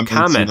the comments.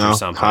 Comment or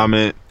something.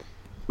 Comment.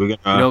 We're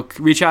gonna,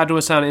 reach out to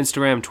us on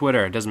Instagram,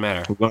 Twitter. It doesn't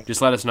matter.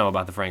 Just let us know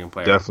about the Franken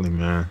player. Definitely,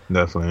 man.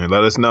 Definitely.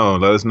 Let us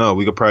know.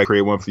 We could probably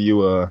create one for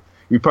you.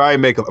 We probably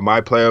make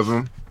my play of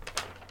him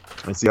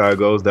and see how it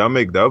goes.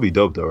 That'll be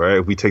dope though, right?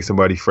 If we take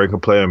somebody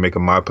Franken player and make a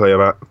my play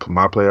out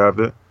of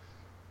it.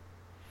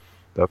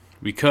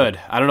 We could.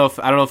 I don't know if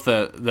in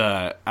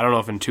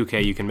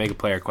 2K you can make a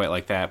player quite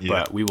like that,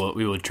 but we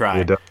will try.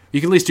 Yeah,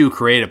 you can at least do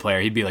create a player.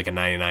 He'd be like a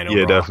 99 overall.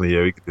 Yeah, definitely.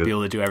 Yeah, we could be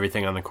able to do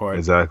everything on the court.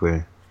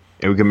 Exactly.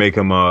 And we can make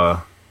him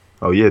oh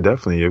yeah,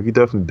 definitely. Yeah, we could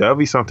definitely, that'll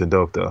be something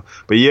dope though.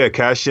 But yeah,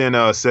 cash in,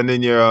 send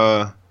in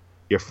your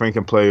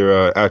Franken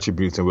player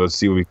attributes and we'll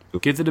see what we can do.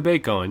 Get the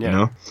debate going,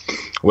 yeah.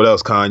 What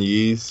else,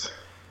 Kanye's?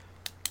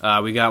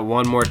 We got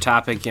one more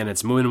topic and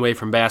it's moving away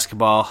from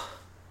basketball.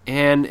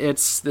 And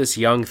it's this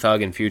young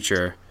thug in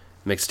Future.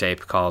 mixtape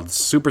called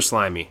Super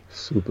Slimy.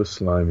 Super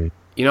Slimy.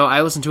 You know,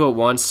 I listened to it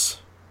once.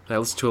 I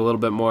listened to it a little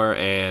bit more,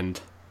 and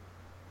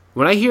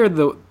when I hear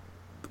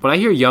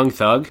Young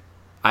Thug,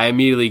 I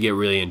immediately get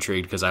really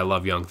intrigued because I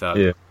love Young Thug.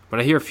 Yeah. When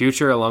I hear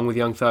Future along with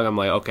Young Thug, I'm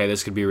like, okay,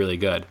 this could be really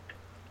good.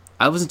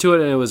 I listened to it,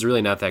 and it was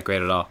really not that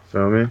great at all.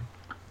 Feel me?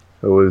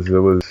 It was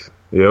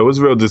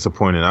real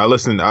disappointing. I'm a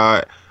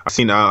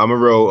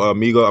real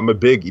Migos. I'm a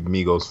big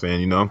Migos fan.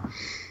 You know,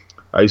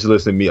 I used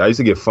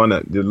to get fun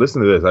at.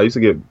 Listen to this. I used to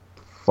get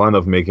fun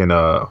of making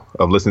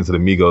of listening to the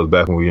Migos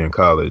back when we were in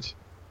college.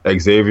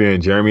 Xavier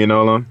and Jeremy and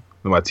all them,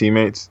 my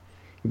teammates.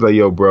 He'd be like,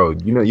 "Yo, bro,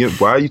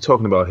 why are you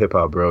talking about hip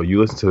hop, bro? You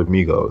listen to the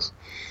Migos."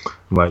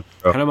 I'm like,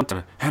 Hannah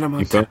Montana.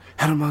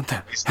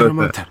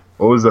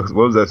 What was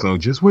that song?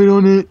 Just wait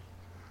on it.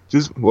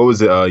 What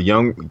was it?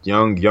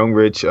 Young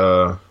Rich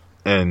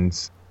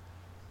ends.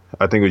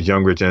 I think it was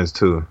Young Rich ends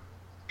too.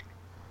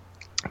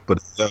 But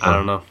I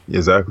don't know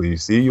exactly. You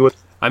see,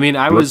 I've been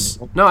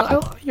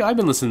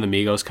listening to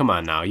Migos. Come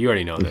on now, you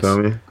already know you this. feel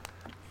me?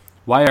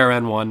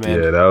 YRN1,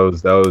 man. Yeah, that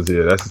was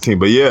that's the team.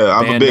 But yeah,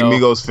 I'm a big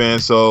Migos fan.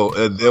 So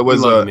there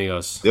was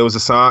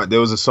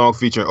a song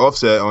featuring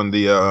Offset on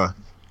the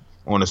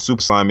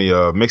Super Slimy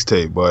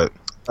mixtape, but.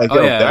 That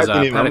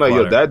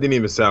didn't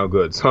even sound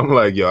good. So I'm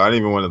like, I didn't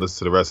even want to listen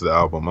to the rest of the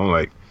album. I'm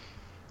like,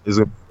 it's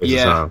gonna be a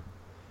sound.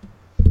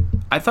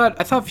 I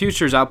thought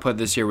Future's output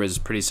this year was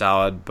pretty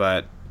solid,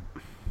 but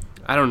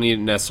I don't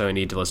necessarily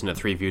need to listen to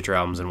 3 Future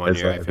albums in one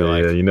year. I feel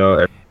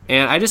like,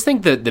 and I just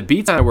think that the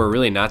beats on it were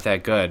really not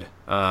that good.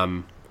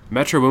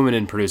 Metro Boomin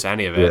didn't produce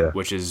any of it,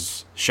 which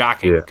is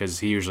shocking because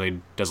he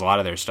usually does a lot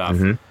of their stuff.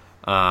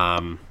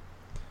 Mm-hmm.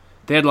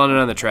 They had London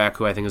on the track,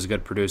 who I think is a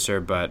good producer,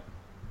 but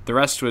the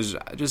rest was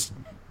just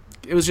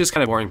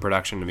kind of boring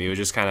production to me. It was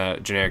just kind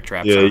of generic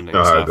trap sounding you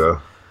know how stuff. it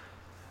go.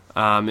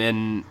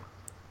 And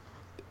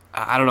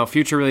I don't know,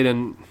 Future really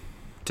didn't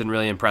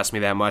really impress me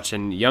that much,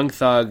 and Young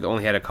Thug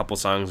only had a couple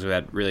songs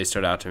that really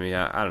stood out to me.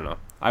 I don't know.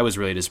 I was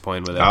really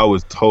disappointed with it. I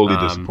was totally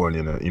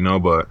disappointed in it,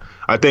 but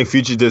I think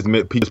Future just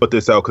put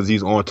this out because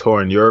he's on tour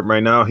in Europe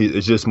right now.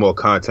 It's just more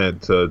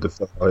content to.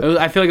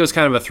 I feel like it was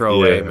kind of a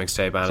throwaway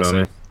mixtape,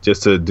 honestly.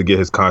 Just to get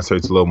his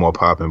concerts a little more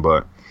popping,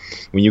 but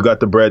when you got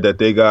the bread that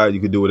they got, you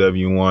can do whatever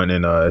you want,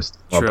 and it's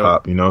more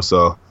pop,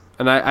 So.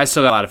 And I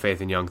still got a lot of faith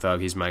in Young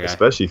Thug. He's my guy.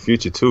 Especially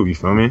Future too. You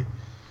feel me?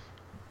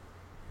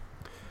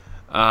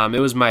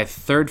 It was my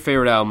third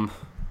favorite album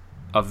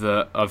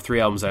of 3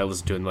 albums that I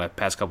listened to in the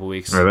past couple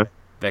weeks. Really?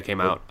 That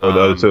came out. The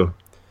other 2?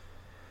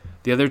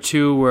 The other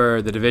 2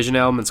 were the Division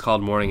album. It's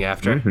called Morning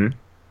After. Mm-hmm.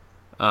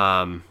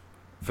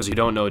 For those who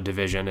don't know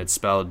Division, it's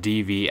spelled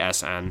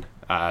DVSN.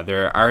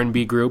 They're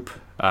R&B group,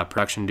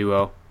 production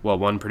duo. Well,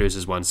 one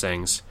produces, one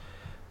sings.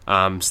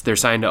 They're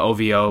signed to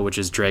OVO, which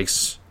is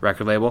Drake's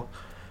record label.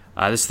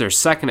 This is their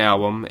second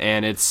album,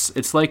 and it's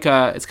kind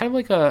of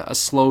like a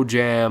slow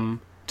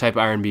jam type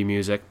R&B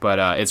music, but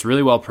it's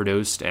really well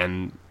produced,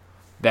 and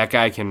that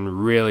guy can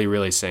really,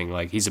 really sing.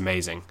 Like, he's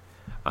amazing.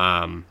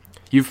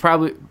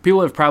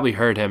 People have probably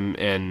heard him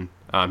in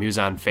he was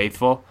on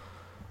Faithful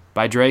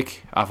by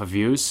Drake off of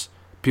Views.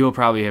 People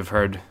probably have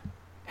heard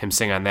him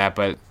sing on that,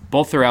 but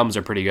both their albums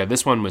are pretty good.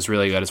 This one was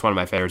really good. It's one of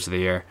my favorites of the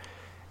year.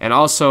 And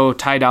also,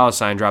 Ty Dolla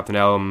 $ign dropped an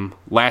album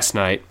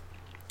yesterday.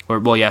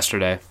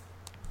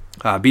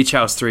 Beach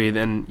House 3.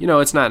 Then,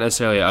 it's not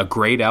necessarily a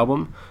great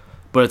album,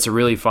 but it's a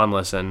really fun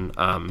listen.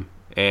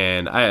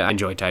 And I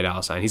enjoy Ty Dolla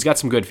 $ign. He's got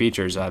some good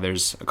features.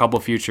 There's a couple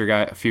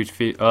Future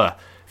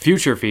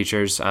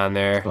features on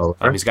there. Oh,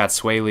 okay. He's got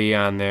Sway Lee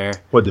on there.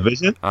 What,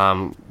 Division? Ty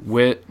Dolla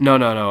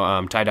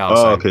 $ign.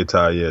 Oh, okay,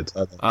 Ty. Yeah,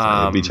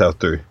 Beach House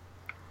 3.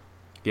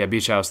 Yeah,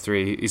 Beach House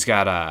 3. He's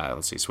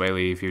got Sway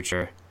Lee,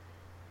 Future,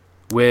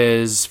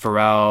 Wiz,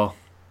 Pharrell.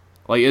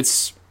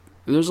 There's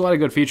a lot of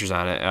good features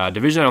on it.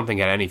 Division I don't think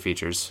had any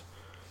features,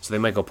 so they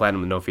might go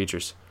platinum with no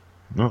features.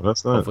 No,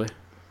 that's not. Hopefully.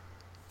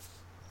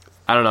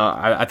 I don't know.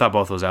 I thought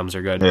both those albums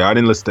are good. Yeah, I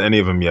didn't listen to any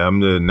of them yet.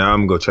 Now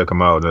I'm gonna go check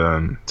them out.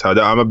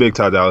 I'm a big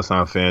Ty Dolla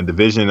 $ign fan.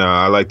 Division,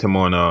 I liked him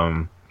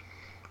on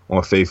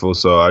Faithful,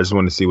 so I just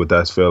wanted to see what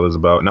that feel is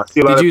about. Now, I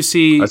see a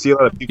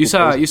lot of people.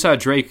 You saw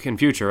Drake and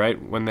Future,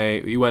 right? When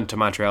you went to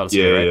Montreal to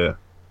see it, right?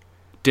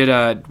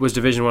 Yeah. Was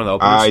Division one of the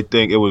openers? I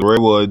think it was Roy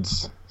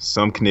Woods,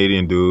 some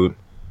Canadian dude.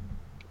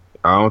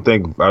 I don't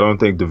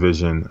think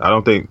Division.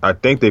 I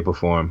think they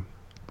perform,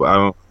 but I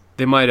don't.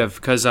 They might have,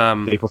 because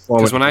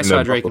when I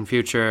saw Drake and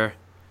Future,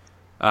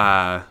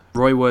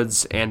 Roy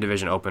Woods and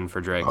Division opened for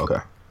Drake.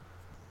 Okay.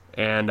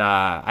 And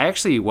I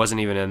actually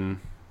wasn't even in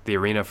the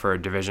arena for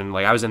Division.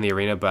 Like, I was in the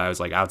arena, but I was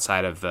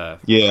outside of the.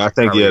 Yeah, I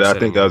think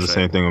that was the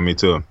same thing with me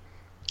too.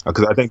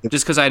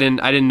 Because I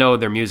didn't know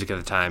their music at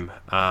the time.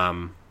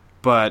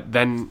 But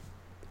then,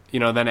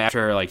 then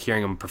after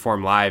hearing him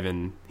perform live,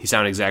 and he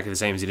sounded exactly the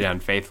same as he did on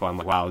Faithful, I'm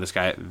like, wow, this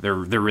guy, they're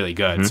really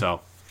good. Mm-hmm.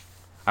 So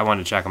I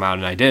wanted to check them out,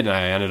 and I did, and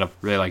I ended up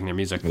really liking their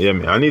music. Yeah,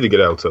 man, I need to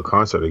get out to a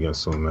concert again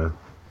soon, man.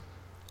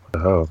 What the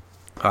hell?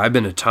 I've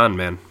been a ton,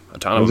 man. A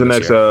ton. When's the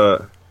next?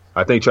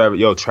 I think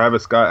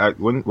Travis Scott.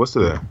 What's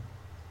today?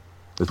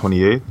 The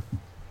 28th?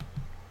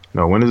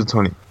 No, when is the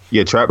 20?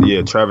 Yeah,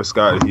 Travis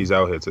Scott. He's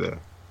out here today.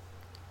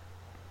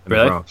 in the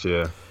Really? Bronx.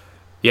 Yeah.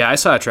 Yeah, I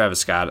saw Travis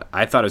Scott.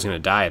 I thought I was going to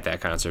die at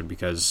that concert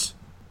because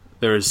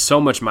there was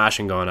so much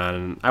moshing going on,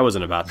 and I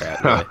wasn't about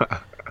that, really.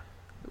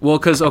 Well,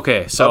 because,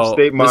 okay, so...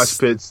 Upstate mosh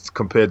pits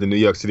compared to New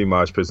York City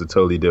mosh pits are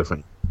totally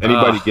different.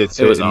 Anybody gets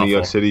hit in New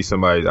York City,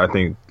 somebody, I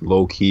think,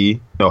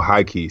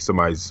 high key,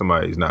 somebody's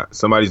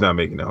not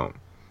making it home.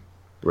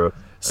 Bro.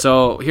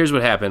 So here's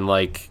what happened.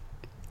 Like,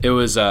 it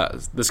was,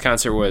 this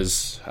concert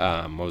was,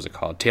 what was it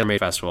called? Tailor Made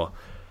Festival.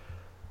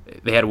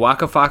 They had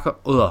Waka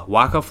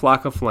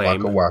Flocka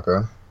Flame. Waka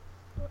Waka.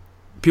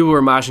 People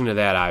were moshing to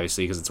that,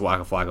 obviously, because it's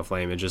Waka Flocka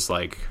Flame. It's just,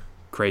 like,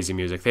 crazy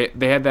music.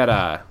 They had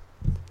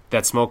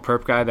that Smoke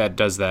Perp guy that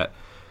does that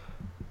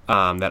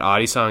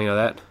Audi song, you know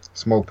that?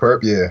 Smoke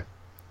Perp, yeah.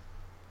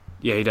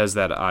 Yeah, he does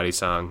that Audi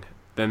song.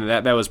 Then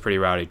that was pretty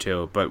rowdy,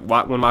 too. But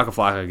when Waka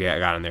Flocka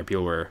got in there,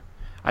 people were...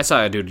 I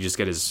saw a dude just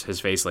get his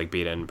face, like,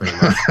 beat in, pretty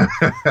much.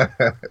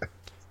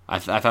 I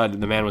thought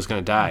the man was going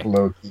to die.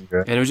 Low-key,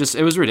 right? And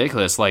it was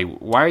ridiculous. Like,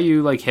 why are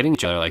you, like, hitting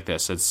each other like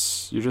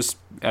this? You're just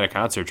at a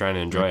concert trying to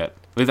enjoy it.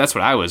 At least that's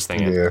what I was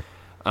thinking. Yeah.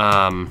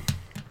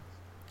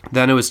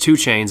 Then it was 2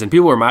 Chainz, and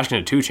people were moshing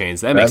to 2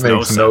 Chainz. That makes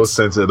no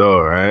sense at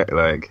all, right?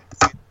 Like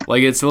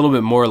it's a little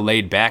bit more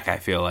laid back, I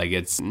feel like.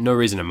 It's no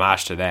reason to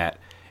mosh to that.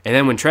 And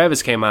then when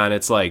Travis came on,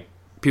 it's like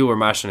people were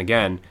moshing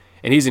again,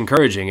 and he's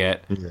encouraging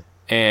it. Yeah.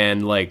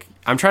 And, like,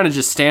 I'm trying to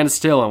just stand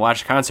still and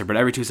watch the concert, but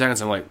every 2 seconds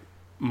I'm, like,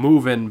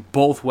 moving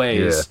both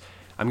ways. Yeah.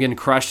 I'm getting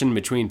crushed in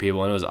between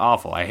people, and it was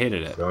awful. I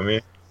hated it. You know what I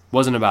mean?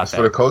 Wasn't about that.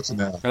 For the culture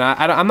now. And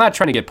I'm not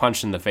trying to get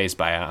punched in the face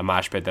by a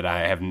mosh pit that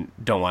I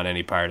don't want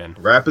any part in.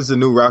 Rap is the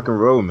new rock and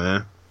roll,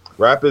 man.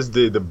 Rap is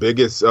the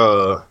biggest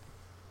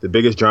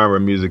genre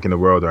of music in the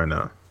world right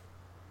now.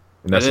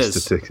 And that's a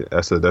statistic.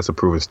 That's a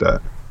proven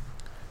stat.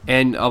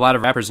 And a lot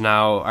of rappers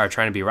now are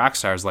trying to be rock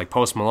stars, like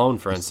Post Malone,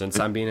 for instance.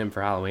 I'm being in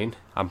for Halloween.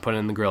 I'm putting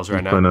in the grills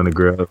right now. Putting on the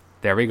grill.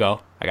 There we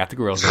go. I got the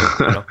grills in.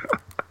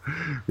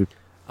 You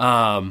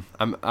know?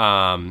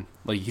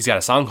 Like, he's got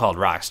a song called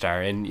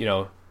Rockstar, and, you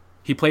know,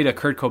 he played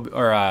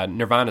a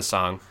Nirvana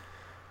song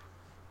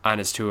on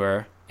his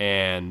tour,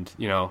 and,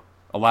 you know,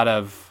 a lot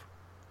of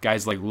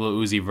guys like Lil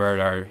Uzi Vert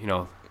are, you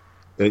know,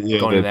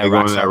 going in that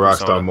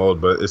rockstar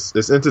mode. But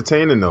it's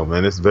entertaining though,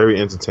 man. It's very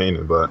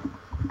entertaining. But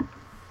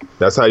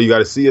that's how you got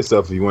to see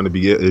yourself if you want to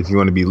be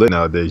lit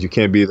nowadays. You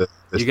can't be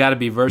you got to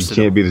be versatile.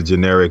 You can't be the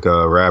generic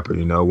rapper,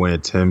 you know,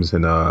 wearing Timbs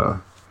and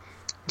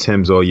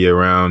Timbs all year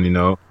round, you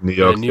know, New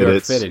York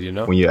fitted, you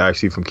know. When you're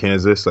actually from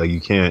Kansas, like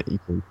you can't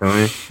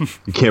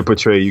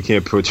portray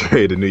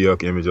the New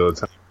York image all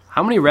the time.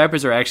 How many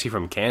rappers are actually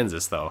from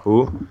Kansas though?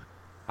 Who?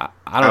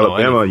 I don't know.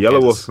 Alabama,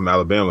 Yellow Wolf from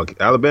Alabama.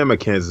 Alabama,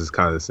 Kansas is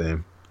kind of the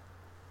same.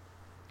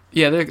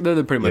 Yeah,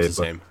 they're pretty much the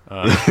same.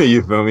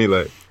 You feel me?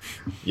 Like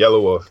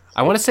Yellow Wolf.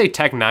 I want to say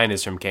Tech Nine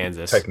is from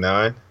Kansas. Tech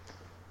Nine.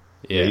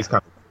 Yeah,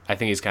 I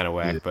think he's kind of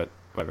whack, but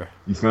whatever.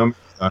 You feel me?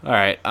 All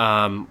right.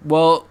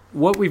 Well,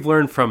 what we've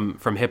learned from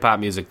hip hop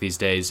music these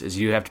days is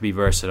you have to be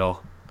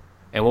versatile,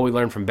 and what we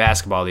learned from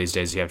basketball these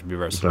days is you have to be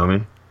versatile. You feel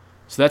me?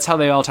 So that's how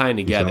they all tie in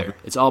together.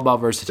 It's all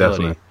about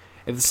versatility. Definitely.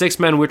 At the Six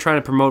Men, we're trying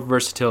to promote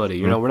versatility.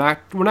 You know, we're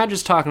not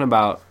just talking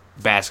about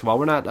basketball.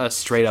 We're not a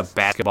straight up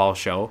basketball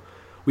show.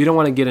 We don't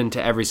want to get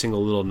into every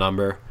single little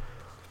number.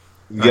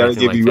 We're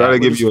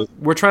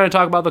trying to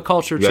talk about the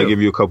culture too.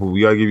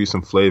 We gotta give you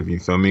some flavor. You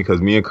feel me? Because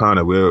me and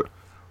Connor, we're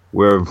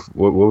what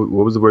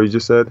was the word you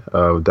just said?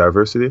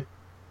 Diversity.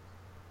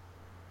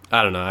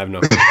 I don't know. I have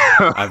no.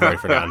 I've already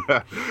forgotten.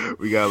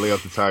 We gotta lay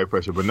off the tire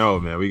pressure, but no,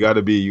 man. You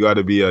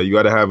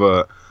gotta have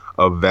a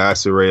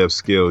vast array of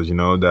skills. You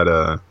know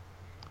that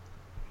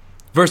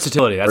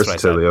versatility. That's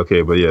versatility. What I said.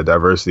 Okay, but yeah,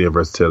 diversity and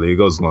versatility. It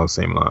goes along the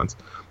same lines.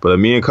 But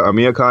me and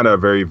Connor are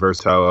very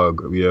versatile.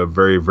 We are a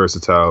very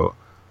versatile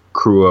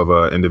crew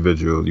of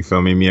individuals. You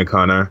feel me? Me and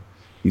Connor,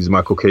 he's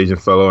my Caucasian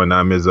fellow, and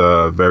I'm his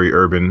very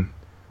urban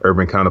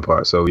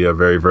counterpart. So we are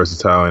very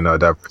versatile and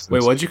diverse.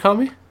 Wait, what'd you call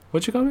me?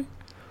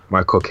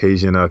 My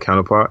Caucasian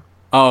counterpart.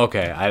 Oh,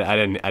 okay. I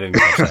didn't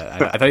catch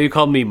that. I thought you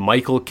called me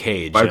Michael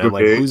Cage. I'm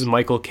like, who's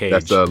Michael Cage?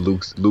 That's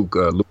Luke.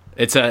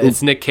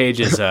 It's Nick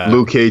Cage's.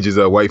 Luke Cage's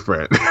white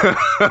friend.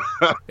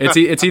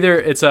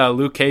 it's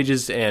Luke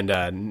Cage's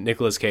and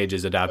Nicolas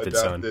Cage's adopted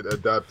son.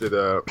 Adopted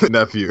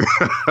nephew.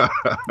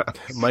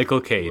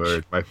 Michael Cage.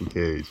 Word, Michael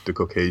Cage, the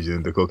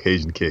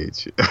Caucasian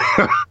Cage.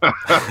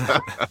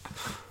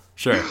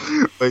 Sure.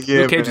 But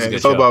yeah, man,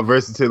 it's all about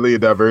versatility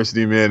and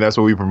diversity, man. That's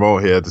what we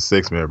promote here at the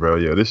Six Man, bro.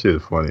 Yeah, this shit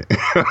is funny.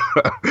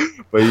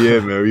 But yeah,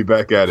 man, we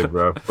back at it,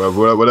 bro. But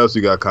what else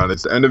you got, Connor?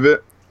 It's the end of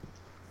it?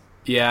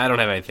 Yeah, I don't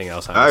have anything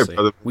else, honestly.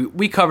 All right,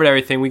 we covered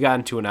everything. We got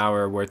into an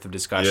hour worth of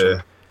discussion.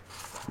 Yeah.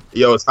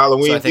 Yo, it's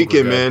Halloween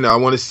weekend, man. I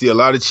want to see a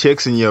lot of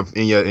chicks in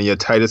your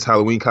tightest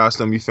Halloween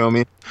costume, you feel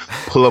me?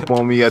 Pull up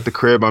on me at the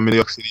crib. I'm in New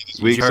York City this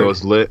week, so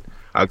it's lit.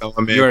 I got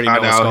my man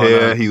Connor out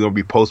here. He's gonna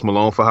be Post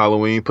Malone for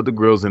Halloween. Put the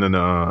grills in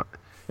and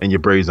your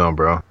braids on,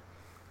 bro.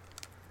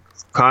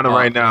 Connor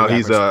right now,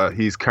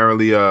 he's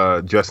currently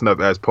dressing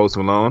up as Post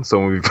Malone. So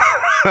when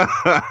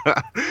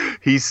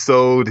he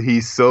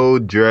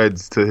sewed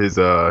dreads to his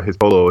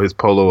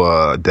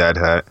polo dad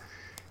hat.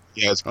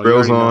 He has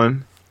grills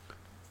on.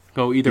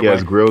 go either He way.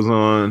 has grills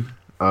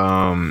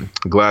on,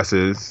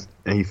 glasses,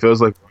 and he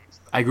feels like,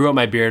 I grew up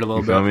my beard a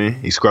little you feel bit. me?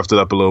 He scruffed it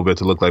up a little bit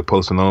to look like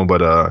Post Malone,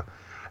 but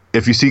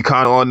if you see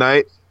Con all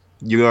night,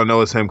 you're gonna know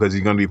it's him because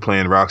he's gonna be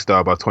playing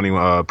Rockstar by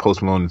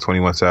Post Malone and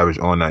 21 Savage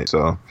all night.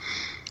 So,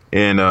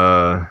 and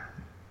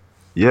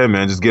yeah,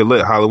 man, just get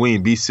lit.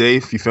 Halloween, be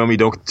safe. You feel me?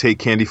 Don't take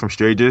candy from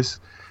strangers.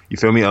 You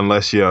feel me?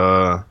 Unless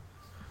you're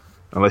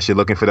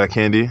looking for that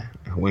candy.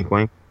 Wink,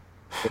 wink.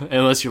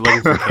 Unless you're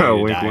looking for candy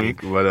to Wink, die.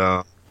 wink.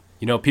 But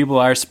You know, people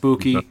are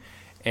spooky,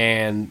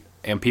 and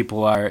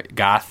people are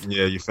goth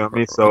yeah, you feel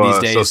me? So these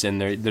days, and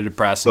they're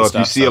depressed. So and if stuff,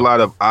 you see a lot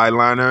of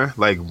eyeliner,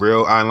 like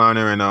real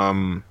eyeliner,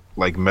 and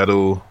like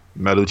metal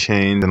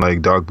chains and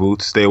like dark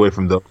boots, stay away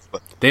from those.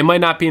 they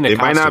might not be in a They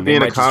costume. might not be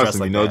in a just dress costume,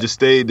 like you know. that. Just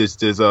stay. Just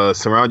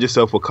surround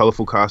yourself with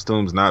colorful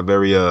costumes, not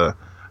very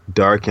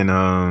dark,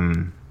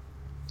 and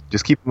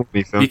just keep moving.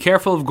 You feel Be me?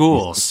 careful of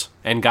ghouls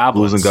and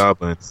goblins. Ghouls and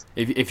goblins.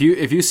 If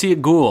you see a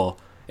ghoul,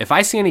 if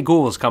I see any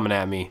ghouls coming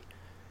at me,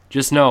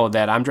 just know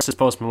that I'm dressed as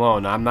Post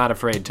Malone. I'm not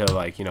afraid to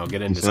get into You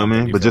feel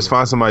something. me? But just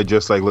find somebody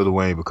just like Lil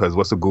Wayne, because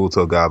what's a ghoul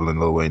to a goblin?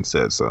 Lil Wayne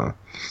said so.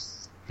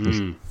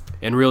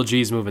 And real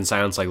G's moving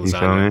silence like You feel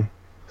lasagna. me?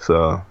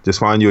 So just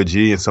find you a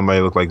G and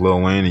somebody look like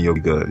Lil Wayne, and you'll be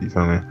good. You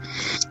feel me?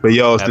 But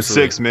yo, it's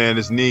Absolutely. the 6th, man.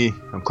 It's knee.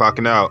 I'm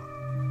clocking out.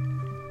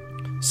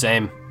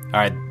 Same. All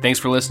right. Thanks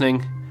for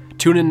listening.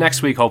 Tune in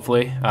next week.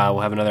 Hopefully, we'll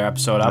have another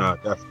episode up.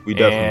 We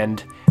definitely.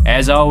 And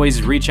as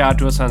always, reach out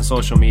to us on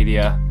social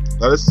media.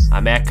 Let us.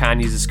 I'm at Con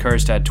Uses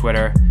Cursed at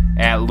Twitter,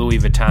 at Louis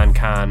Vuitton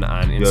Con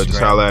on Instagram. Yo, just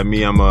holla at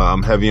me.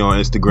 I'm heavy on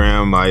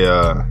Instagram.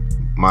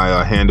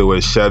 My handle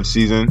is Chev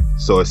Season,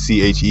 so it's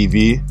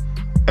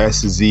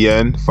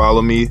ChevSZN.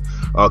 Follow me.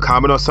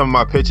 Comment on some of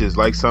my pitches,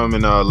 like some,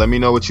 and let me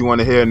know what you want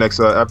to hear next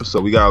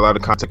episode. We got a lot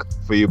of content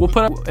for you.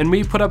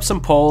 we put up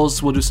some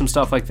polls. We'll do some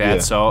stuff like that.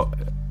 Yeah. So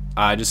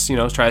just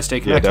try to stay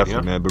Yeah, connected.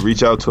 definitely, man. But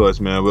reach out to us,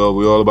 man. We're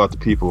all about the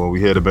people, and we're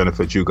here to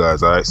benefit you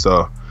guys. All right.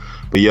 So,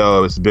 but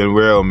yo, it's been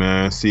real,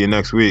 man. See you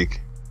next week.